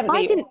 She sent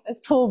me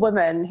this poor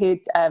woman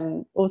who'd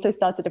also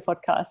started a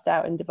podcast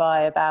out in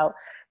Dubai about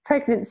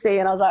pregnancy,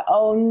 and I was like,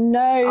 oh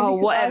no. Oh,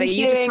 whatever.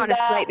 You're just trying to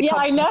slate the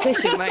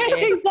competition, weren't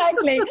you?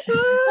 Exactly.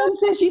 And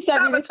so she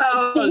sent me this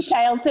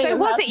detailed thing. So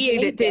was it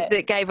you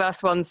that gave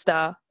us 1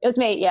 star? It was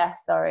me. Yeah,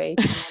 sorry.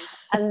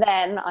 And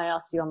then I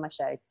asked you on my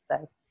show.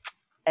 So.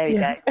 There you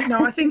go.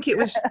 No, I think it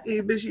was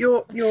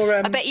your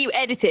I bet you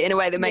edit it in a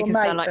way that makes us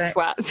sound like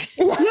twats.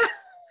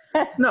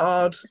 It's not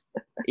odd.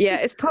 Yeah,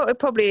 it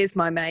probably is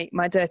my mate,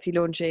 my dirty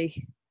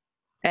laundry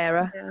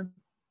era. Yeah.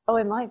 Oh,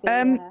 it might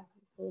be.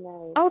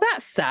 Oh,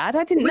 that's sad.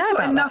 I didn't know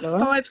about enough that.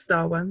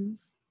 5-star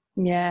ones.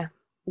 Yeah.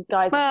 You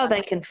guys. Well,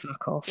 they can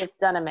fuck off. You've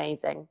done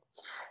amazing.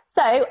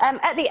 So,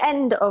 at the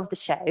end of the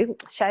show,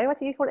 what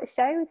do you call it? A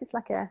show? Is this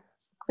like a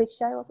quiz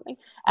show or something?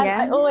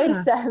 I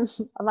always I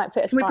might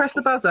put a Can we press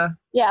the buzzer?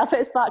 Yeah, I'll put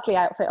a sparkly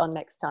outfit on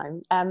next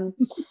time.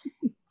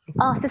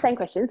 Ask the same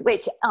questions,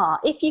 which are,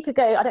 if you could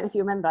go, I don't know if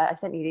you remember, I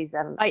sent you these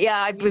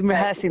yeah, I've been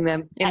rehearsing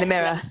them in the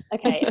mirror.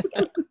 Okay.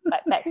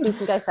 Right, Bex, you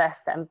can go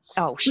first then.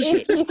 Oh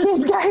shit. If you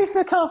could go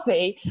for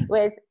coffee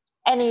with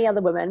any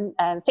other woman,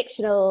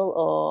 fictional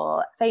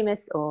or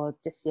famous or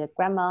just your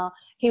grandma,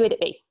 who would it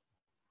be?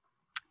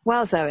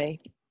 Well, Zoe,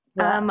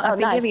 I've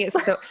been giving it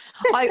thought.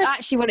 I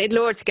actually wanted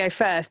Laura to go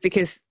first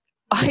because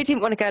I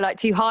didn't want to go like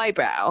too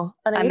highbrow,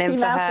 and then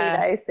for her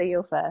though, so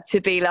you're first.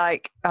 To be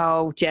like,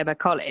 oh, Gemma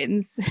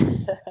Collins.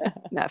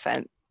 No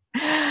offense,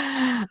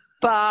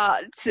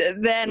 but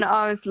then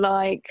I was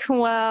like,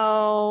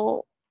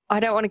 well, I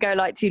don't want to go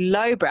like too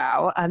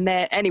lowbrow, and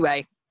then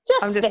anyway,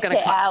 I'm just going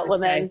to cut out,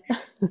 woman.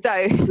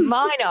 So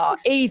mine are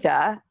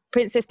either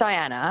Princess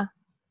Diana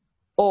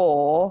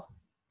or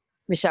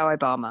Michelle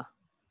Obama.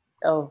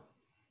 Oh.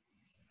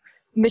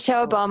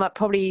 Michelle Obama,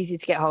 probably easy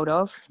to get hold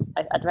of.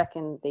 I'd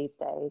reckon these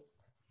days.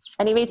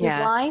 Any reasons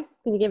why?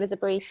 Can you give us a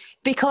brief?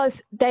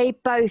 Because they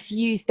both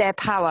use their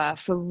power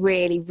for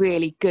really,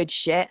 really good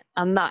shit.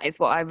 And that is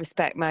what I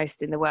respect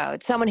most in the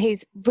world. Someone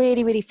who's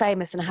really, really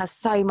famous and has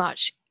so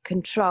much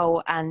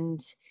control and,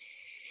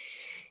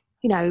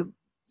 you know,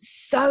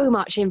 so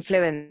much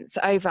influence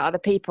over other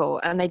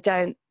people, and they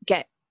don't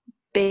get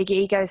big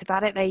egos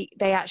about it.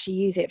 They actually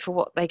use it for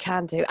what they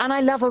can do. And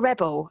I love a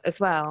rebel as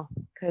well,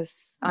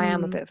 because I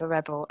am a bit of a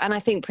rebel. And I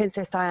think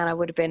Princess Diana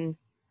would have been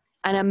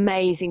an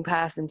amazing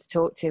person to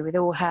talk to, with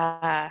all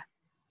her,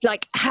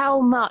 like,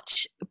 how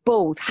much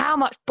balls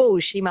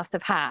she must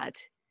have had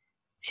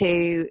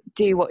to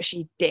do what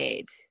she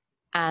did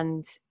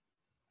and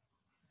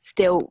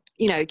still,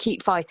 you know,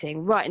 keep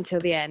fighting right until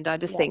the end. I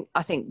think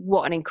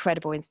what an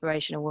incredible,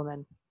 inspirational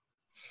woman.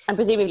 And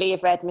presumably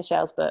you've read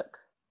Michelle's book.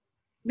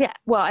 Yeah,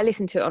 well, I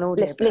listened to it on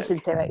audio. Listen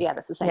to it, yeah,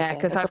 that's the same thing. Yeah,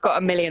 because I've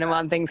got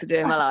 1,000,001 things to do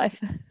in my life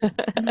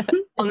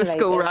on the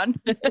school run.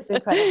 It's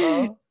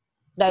incredible.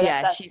 No,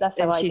 yeah, that's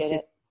how I she's did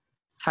just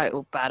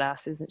total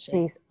badass, isn't she?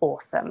 She's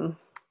awesome.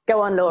 Go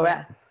on,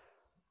 Laura. Yeah.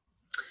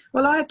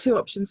 Well, I had 2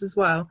 options as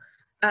well.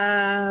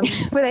 Were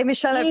they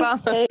Michelle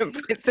Obama and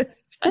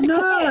Princess?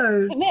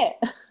 No. Commit.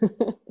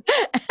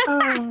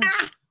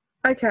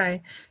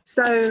 Okay,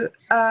 so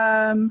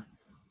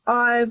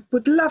I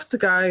would love to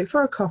go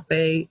for a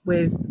coffee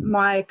with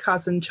my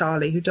cousin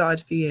Charlie, who died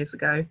a few years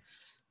ago.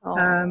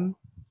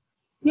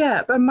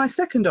 Yeah, but my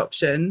second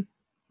option,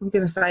 I'm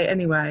going to say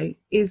anyway,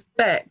 is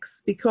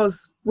Bex,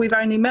 because we've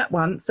only met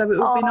once, so it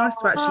would be nice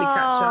to actually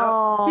catch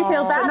up. Do you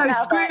feel bad? No,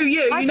 screw Bex.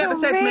 You. You never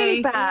said really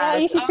me. Bad. Yeah,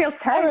 you should feel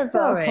terrible.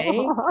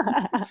 Sorry.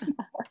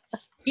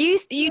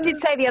 You did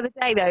say the other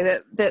day, though,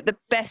 that the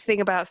best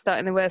thing about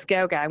starting the Worst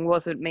Girl Gang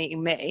wasn't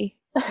meeting me.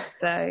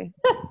 So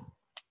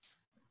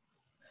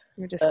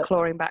you're just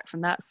clawing back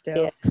from that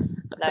still. Yeah.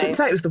 No. I didn't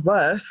say it was the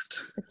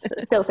worst.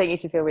 I still think you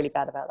should feel really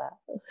bad about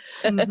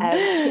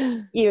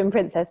that. You and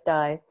Princess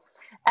Di.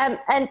 And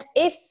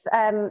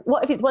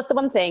what's the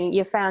one thing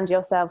you found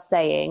yourself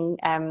saying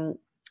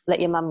that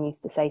your mum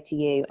used to say to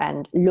you?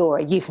 And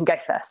Laura, you can go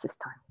first this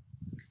time.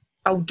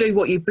 I'll do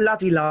what you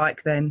bloody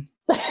like then.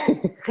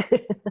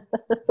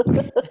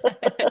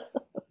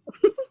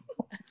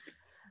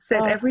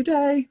 Said every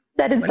day.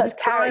 That is such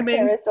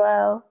character as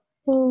well.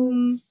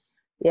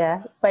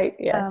 Yeah, wait,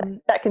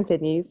 that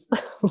continues.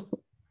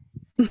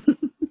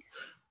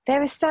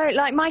 There are so,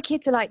 like, my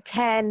kids are like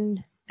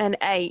 10 and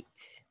 8.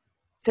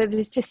 So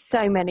there's just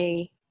so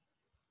many.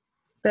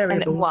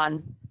 Variables. And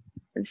one.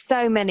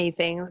 So many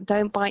things.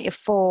 Don't bite your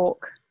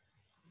fork.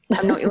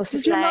 I'm not your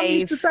slave. Did your mum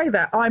used to say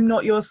that? I'm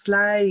not your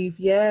slave,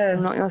 yes.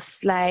 I'm not your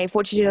slave.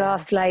 What did your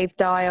last slave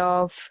die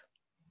of?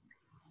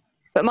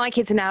 But my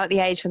kids are now at the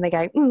age when they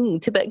go,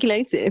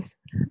 tuberculosis.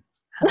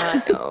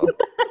 I'm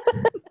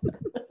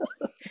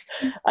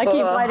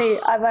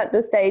I'm at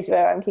the stage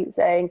where I keep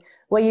saying,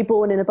 were you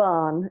born in a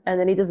barn? And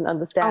then he doesn't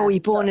understand. Oh,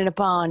 you're born in a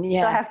barn,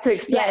 yeah. So I have to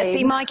explain. Yeah,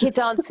 see, my kid's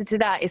answer to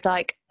that is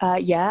like,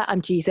 yeah,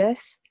 I'm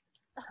Jesus.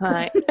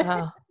 Right.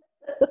 Oh.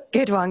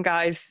 Good one,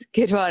 guys.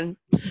 Good one.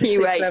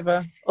 You wait.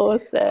 Clever.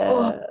 Awesome.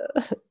 Oh.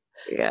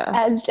 Yeah.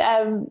 And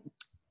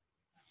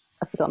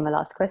I've forgotten my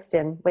last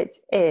question, which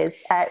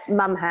is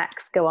mum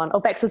hacks. Go on. Oh,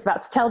 Bex was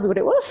about to tell me what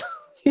it was.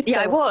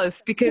 Yeah, I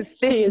was, because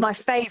this is my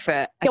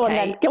favourite. Go on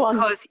then. Go on.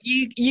 Because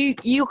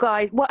you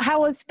guys,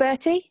 how was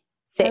Bertie?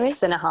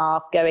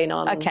 6.5 going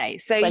on. Okay,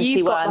 so 21.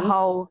 You've got the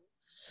whole.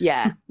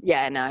 Yeah,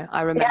 no,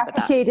 I remember the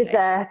attitude is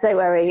there. Don't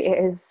worry,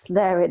 it is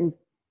there in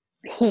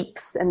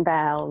heaps and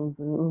bounds,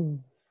 and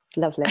it's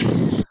lovely.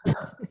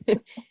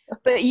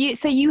 But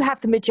you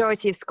have the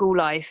majority of school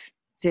life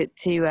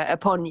to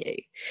upon you.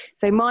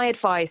 So my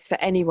advice for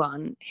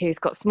anyone who's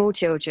got small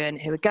children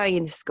who are going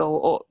into school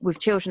or with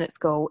children at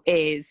school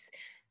is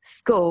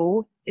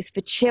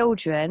for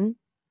children,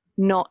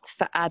 not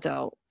for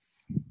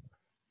adults.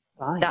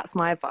 Right. That's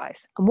my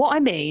advice. And what I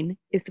mean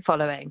is the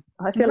following.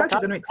 I feel like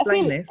you're going to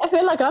explain this. I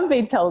feel like I'm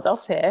being told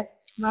off here.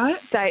 Right.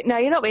 So no,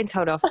 you're not being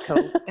told off at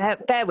all.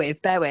 bear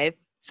with.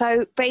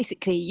 So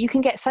basically, you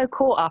can get so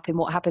caught up in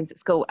what happens at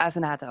school as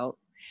an adult.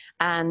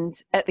 And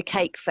at the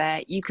cake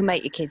fair, you can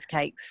make your kids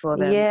cakes for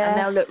them, and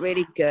they'll look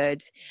really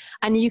good.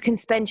 And you can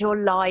spend your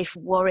life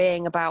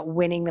worrying about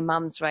winning the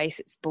mum's race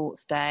at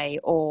sports day,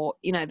 or,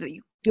 you know, that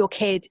your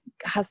kid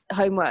has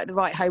the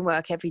right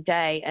homework every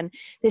day. And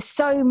there's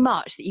so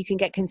much that you can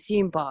get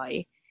consumed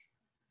by.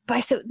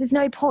 But so there's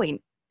no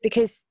point,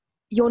 because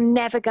you're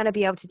never going to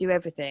be able to do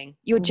everything.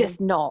 You're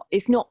just not.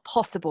 It's not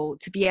possible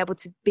to be able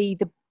to be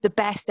the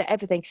best at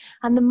everything.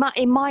 And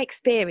in my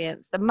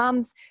experience, the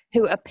mums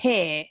who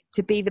appear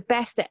to be the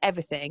best at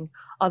everything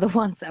are the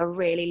ones that are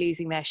really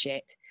losing their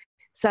shit.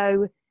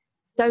 So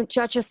don't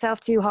judge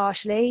yourself too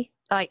harshly.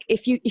 Like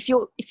if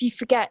you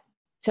forget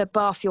to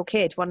bath your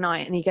kid one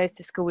night and he goes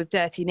to school with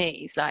dirty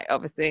knees, like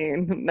obviously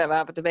never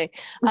happened to me.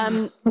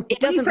 It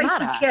doesn't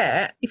matter.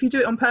 Forget, if you do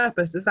it on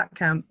purpose, does that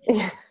count?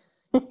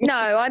 No,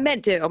 I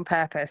meant do it on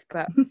purpose,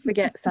 but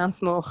forget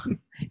sounds more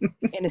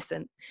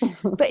innocent.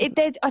 But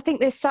I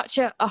think there's such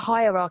a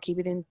hierarchy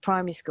within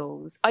primary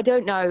schools. I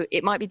don't know,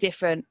 it might be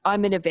different.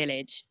 I'm in a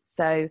village,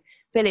 so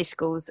village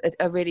schools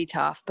are really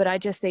tough. But I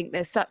just think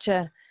there's such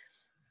a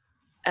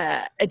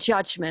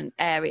judgment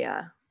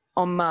area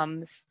on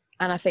mums,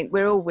 and I think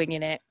we're all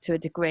winging it to a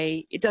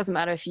degree. It doesn't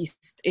matter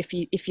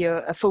if you're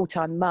a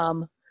full-time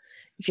mum,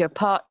 if you're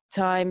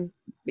part-time,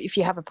 if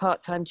you have a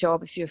part-time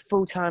job, if you're a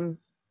full-time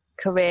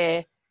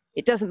career,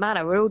 it doesn't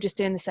matter. We're all just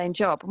doing the same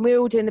job, and we're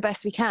all doing the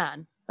best we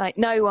can. Like,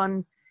 no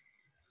one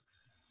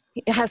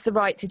has the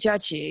right to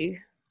judge you,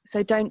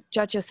 so don't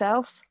judge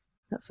yourself.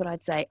 That's what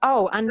I'd say.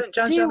 Oh, and don't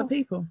judge other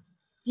people.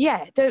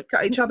 Yeah, don't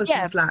cut each other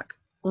some slack.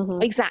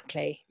 Mm-hmm.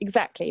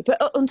 Exactly.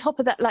 But on top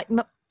of that, like,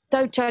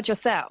 don't judge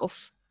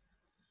yourself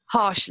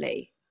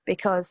harshly,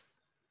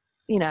 because,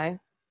 you know,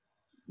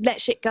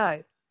 let shit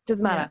go.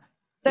 Doesn't matter.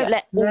 Don't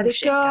let all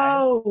shit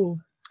go.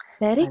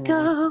 Let it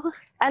go.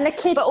 And the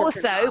kids. But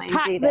also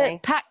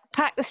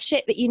pack the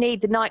shit that you need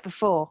the night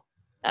before.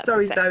 That's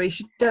Sorry, Zoe.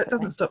 She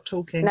doesn't stop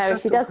talking. No,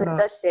 she doesn't,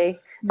 does she?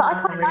 But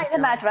I quite like the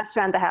mad rush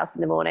around the house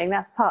in the morning.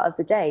 That's part of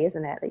the day,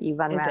 isn't it? That you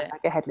run around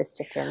like a headless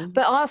chicken.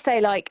 But I'll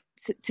say, like,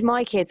 to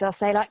my kids, I'll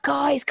say, like,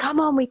 guys,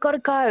 come on, we've got to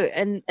go.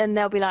 And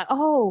they'll be like,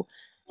 oh,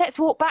 let's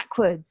walk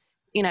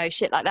backwards. You know,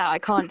 shit like that. I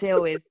can't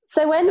deal with.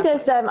 So when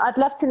does, I'd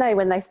love to know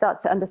when they start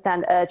to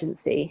understand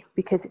urgency,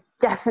 because it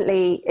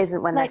definitely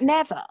isn't when they...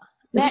 Never.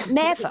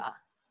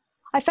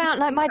 I found,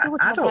 like, my daughter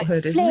was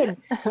like, Flynn,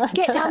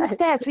 get down the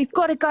stairs, we've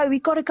got to go.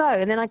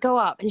 And then I go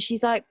up and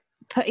she's like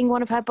putting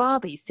one of her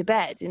Barbies to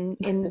bed in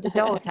the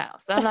doll's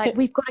house. And I'm like,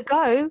 we've got to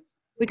go,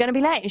 we're going to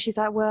be late. And she's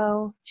like,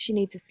 well, she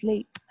needs to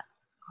sleep.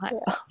 Like,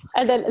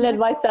 and then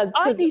my son,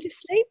 I need to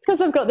sleep,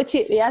 because I've got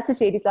the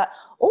attitude. He's like,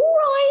 all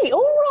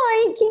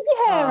right, keep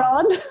your hair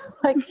on.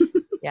 Like,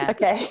 yeah,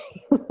 okay.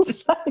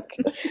 It's like,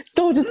 it's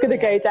all just going to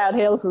go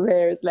downhill from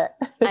here, isn't it?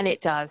 And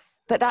it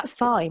does, but that's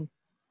fine.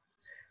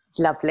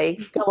 Lovely.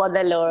 Go on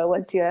then, Laura.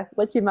 What's your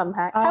mum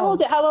hack? How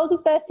old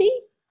is Bertie?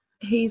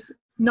 He's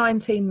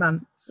 19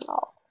 months.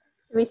 Oh,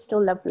 he's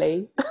still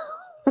lovely.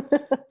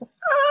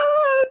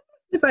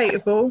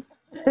 Debatable.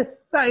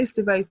 That is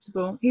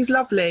debatable. He's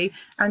lovely,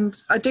 and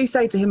I do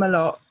say to him a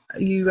lot,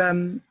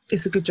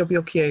 it's a good job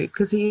you're cute,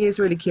 because he is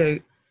really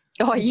cute.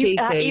 Oh,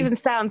 that even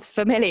sounds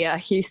familiar,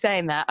 you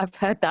saying that. I've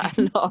heard that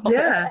a lot.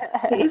 Yeah,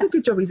 it is a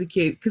good job he's a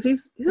cute, because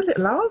he's a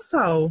little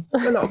arsehole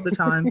a lot of the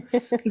time.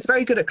 He's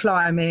very good at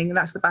climbing, and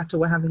that's the battle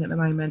we're having at the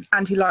moment,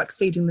 and he likes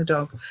feeding the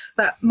dog.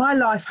 But my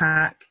life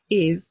hack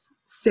is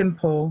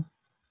simple.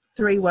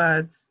 3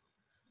 words.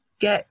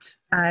 Get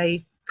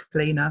a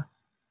cleaner.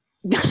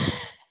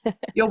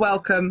 You're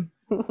welcome.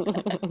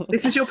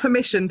 This is your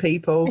permission,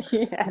 people.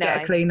 Yeah.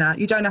 Get a cleaner.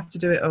 You don't have to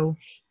do it all.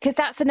 Because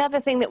that's another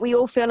thing that we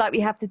all feel like we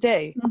have to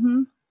do.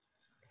 Mm-hmm.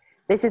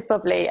 This is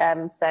probably,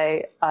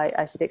 so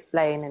I should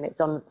explain, and it's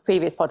on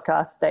previous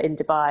podcasts, that in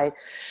Dubai,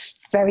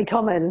 it's very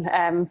common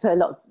for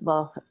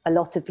a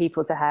lot of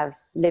people to have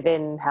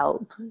live-in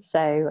help.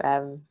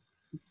 So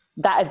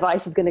that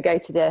advice is going to go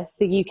to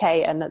the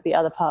UK and the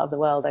other part of the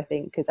world, I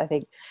think, because I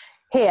think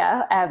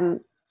here,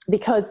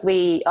 because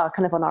we are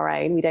kind of on our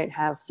own, we don't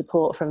have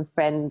support from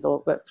friends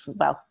or,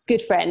 well,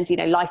 good friends, you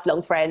know,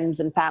 lifelong friends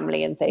and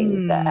family and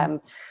things.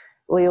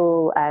 We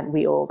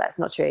all, that's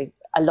not true.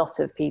 A lot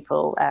of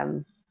people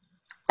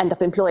end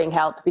up employing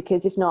help,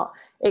 because if not,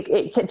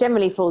 it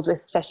generally falls with,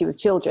 especially with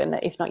children,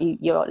 that if not,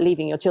 you're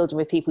leaving your children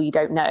with people you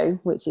don't know,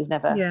 which is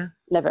never a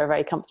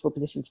very comfortable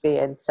position to be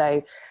in.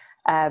 So,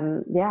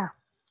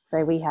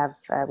 so we have,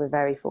 we're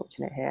very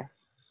fortunate here,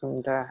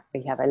 and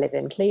we have a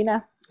live-in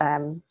cleaner.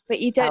 But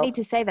you don't need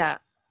to say that.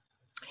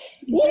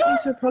 You don't need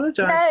to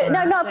apologise.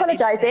 No, not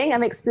apologising.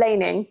 I'm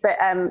explaining. But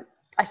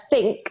I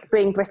think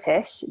being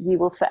British, you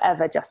will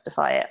forever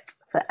justify it.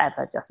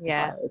 Forever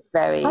justify it. It's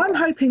very. I'm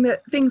hoping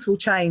that things will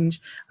change.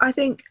 I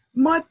think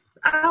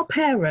our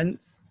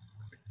parents,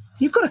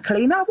 you've got a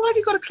cleaner. Why have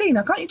you got a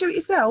cleaner? Can't you do it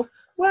yourself?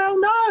 Well,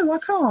 no, I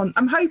can't.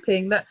 I'm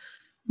hoping that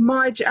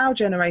our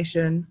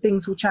generation,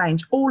 things will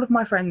change. All of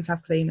my friends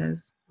have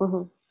cleaners.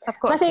 Mm-hmm. I've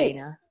got a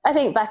cleaner. I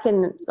think back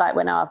in, like,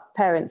 when our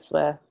parents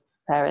were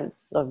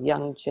parents of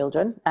young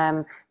children,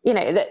 you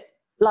know, that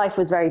life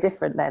was very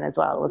different then as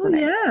well, wasn't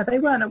it? Yeah, they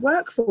weren't at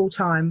work full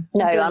time.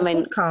 No, I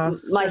mean,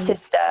 my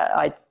sister,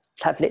 I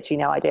have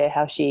literally no idea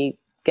how she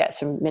gets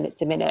from minute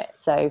to minute.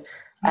 So,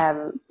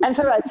 and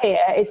for us here,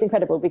 it's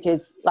incredible,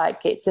 because, like,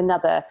 it's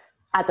another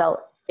adult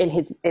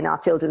in our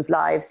children's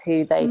lives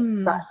who they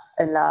trust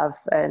and love,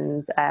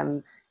 and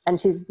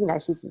she's, you know,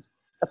 she's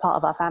a part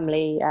of our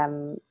family,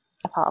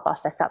 a part of our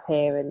setup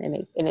here, and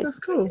it's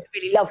cool. A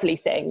really lovely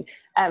thing.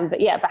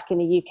 But yeah, back in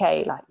the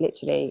UK, like,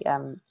 literally,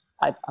 I'm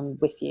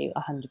with you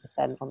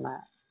 100% on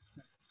that.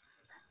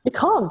 You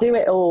can't do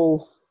it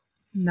all.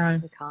 No,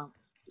 you can't.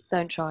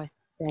 Don't try.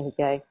 There you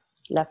go.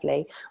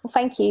 Lovely. Well,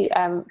 thank you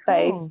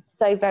both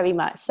so very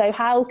much. So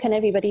how can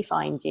everybody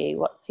find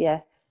you?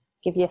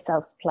 Give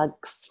yourselves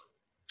plugs.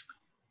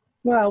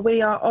 Well,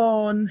 we are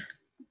on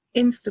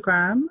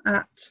Instagram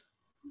at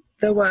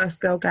The Worst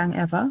Girl Gang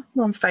Ever.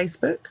 We're on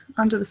Facebook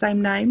under the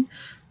same name.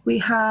 We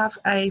have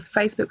a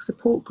Facebook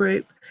support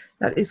group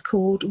that is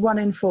called 1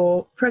 in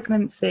 4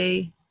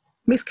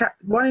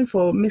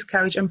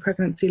 miscarriage and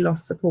pregnancy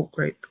loss support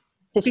group.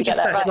 If you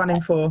just search 1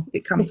 in 4,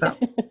 it comes up.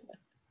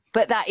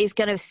 But that is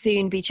going to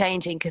soon be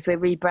changing, because we're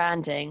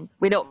rebranding.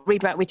 We're not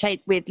rebrand.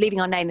 We're leaving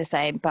our name the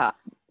same, but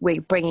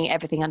we're bringing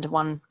everything under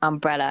one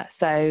umbrella.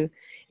 So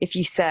if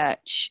you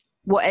search,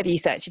 whatever you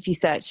search, if you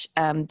search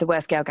The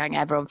Worst Girl Gang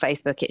Ever on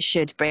Facebook, it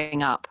should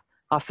bring up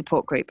our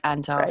support group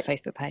and our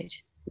Facebook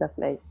page.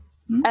 Lovely.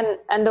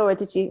 And Laura,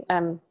 did you?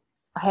 I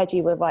heard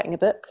you were writing a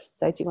book.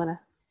 So do you want to?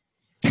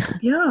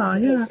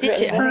 Yeah. Did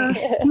you?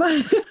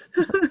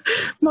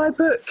 My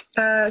book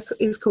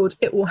is called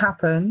It Will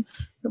Happen,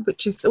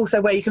 which is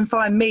also where you can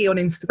find me on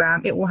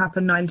Instagram, It Will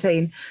Happen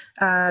 19.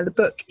 The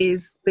book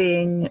is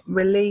being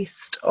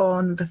released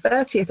on the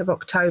 30th of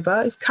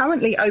October. It's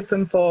currently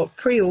open for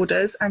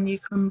pre-orders, and you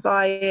can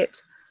buy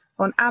it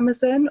on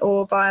Amazon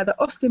or via the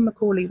Austin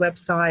Macaulay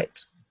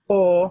website,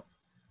 or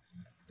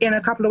in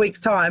a couple of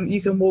weeks' time,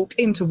 you can walk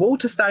into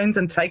Waterstones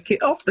and take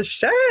it off the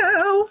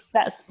shelf.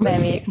 That's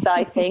very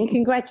exciting.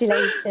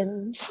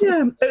 Congratulations.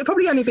 Yeah, it'll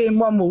probably only be in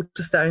one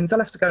Waterstones. I'll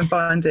have to go and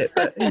find it,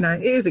 but, you know,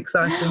 it is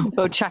exciting.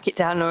 We'll track it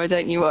down, Laura,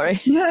 don't you worry.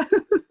 Yeah.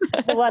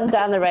 The one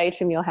down the road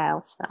from your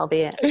house. That'll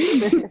be it.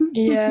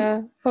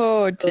 Yeah.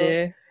 Oh,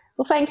 dear.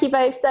 Well, thank you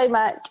both so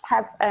much.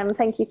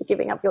 Thank you for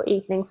giving up your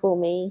evening for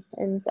me.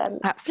 And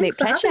absolute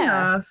pleasure.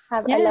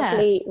 Have a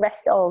lovely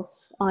rest of.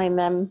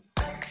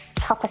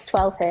 It's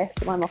 12:30 here,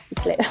 so I'm off to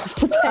sleep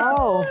after bed.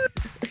 Oh.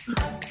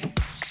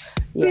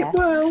 Yeah.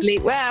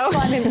 Sleep well.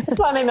 That's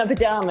why I'm in my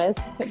pyjamas.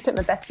 Put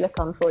my best look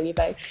on for you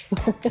both.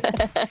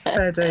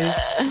 Fair dues.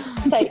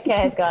 Take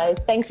care,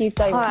 guys. Thank you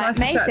so much.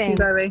 Nice to chat to you,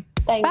 Zoe.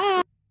 Thanks.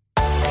 Bye.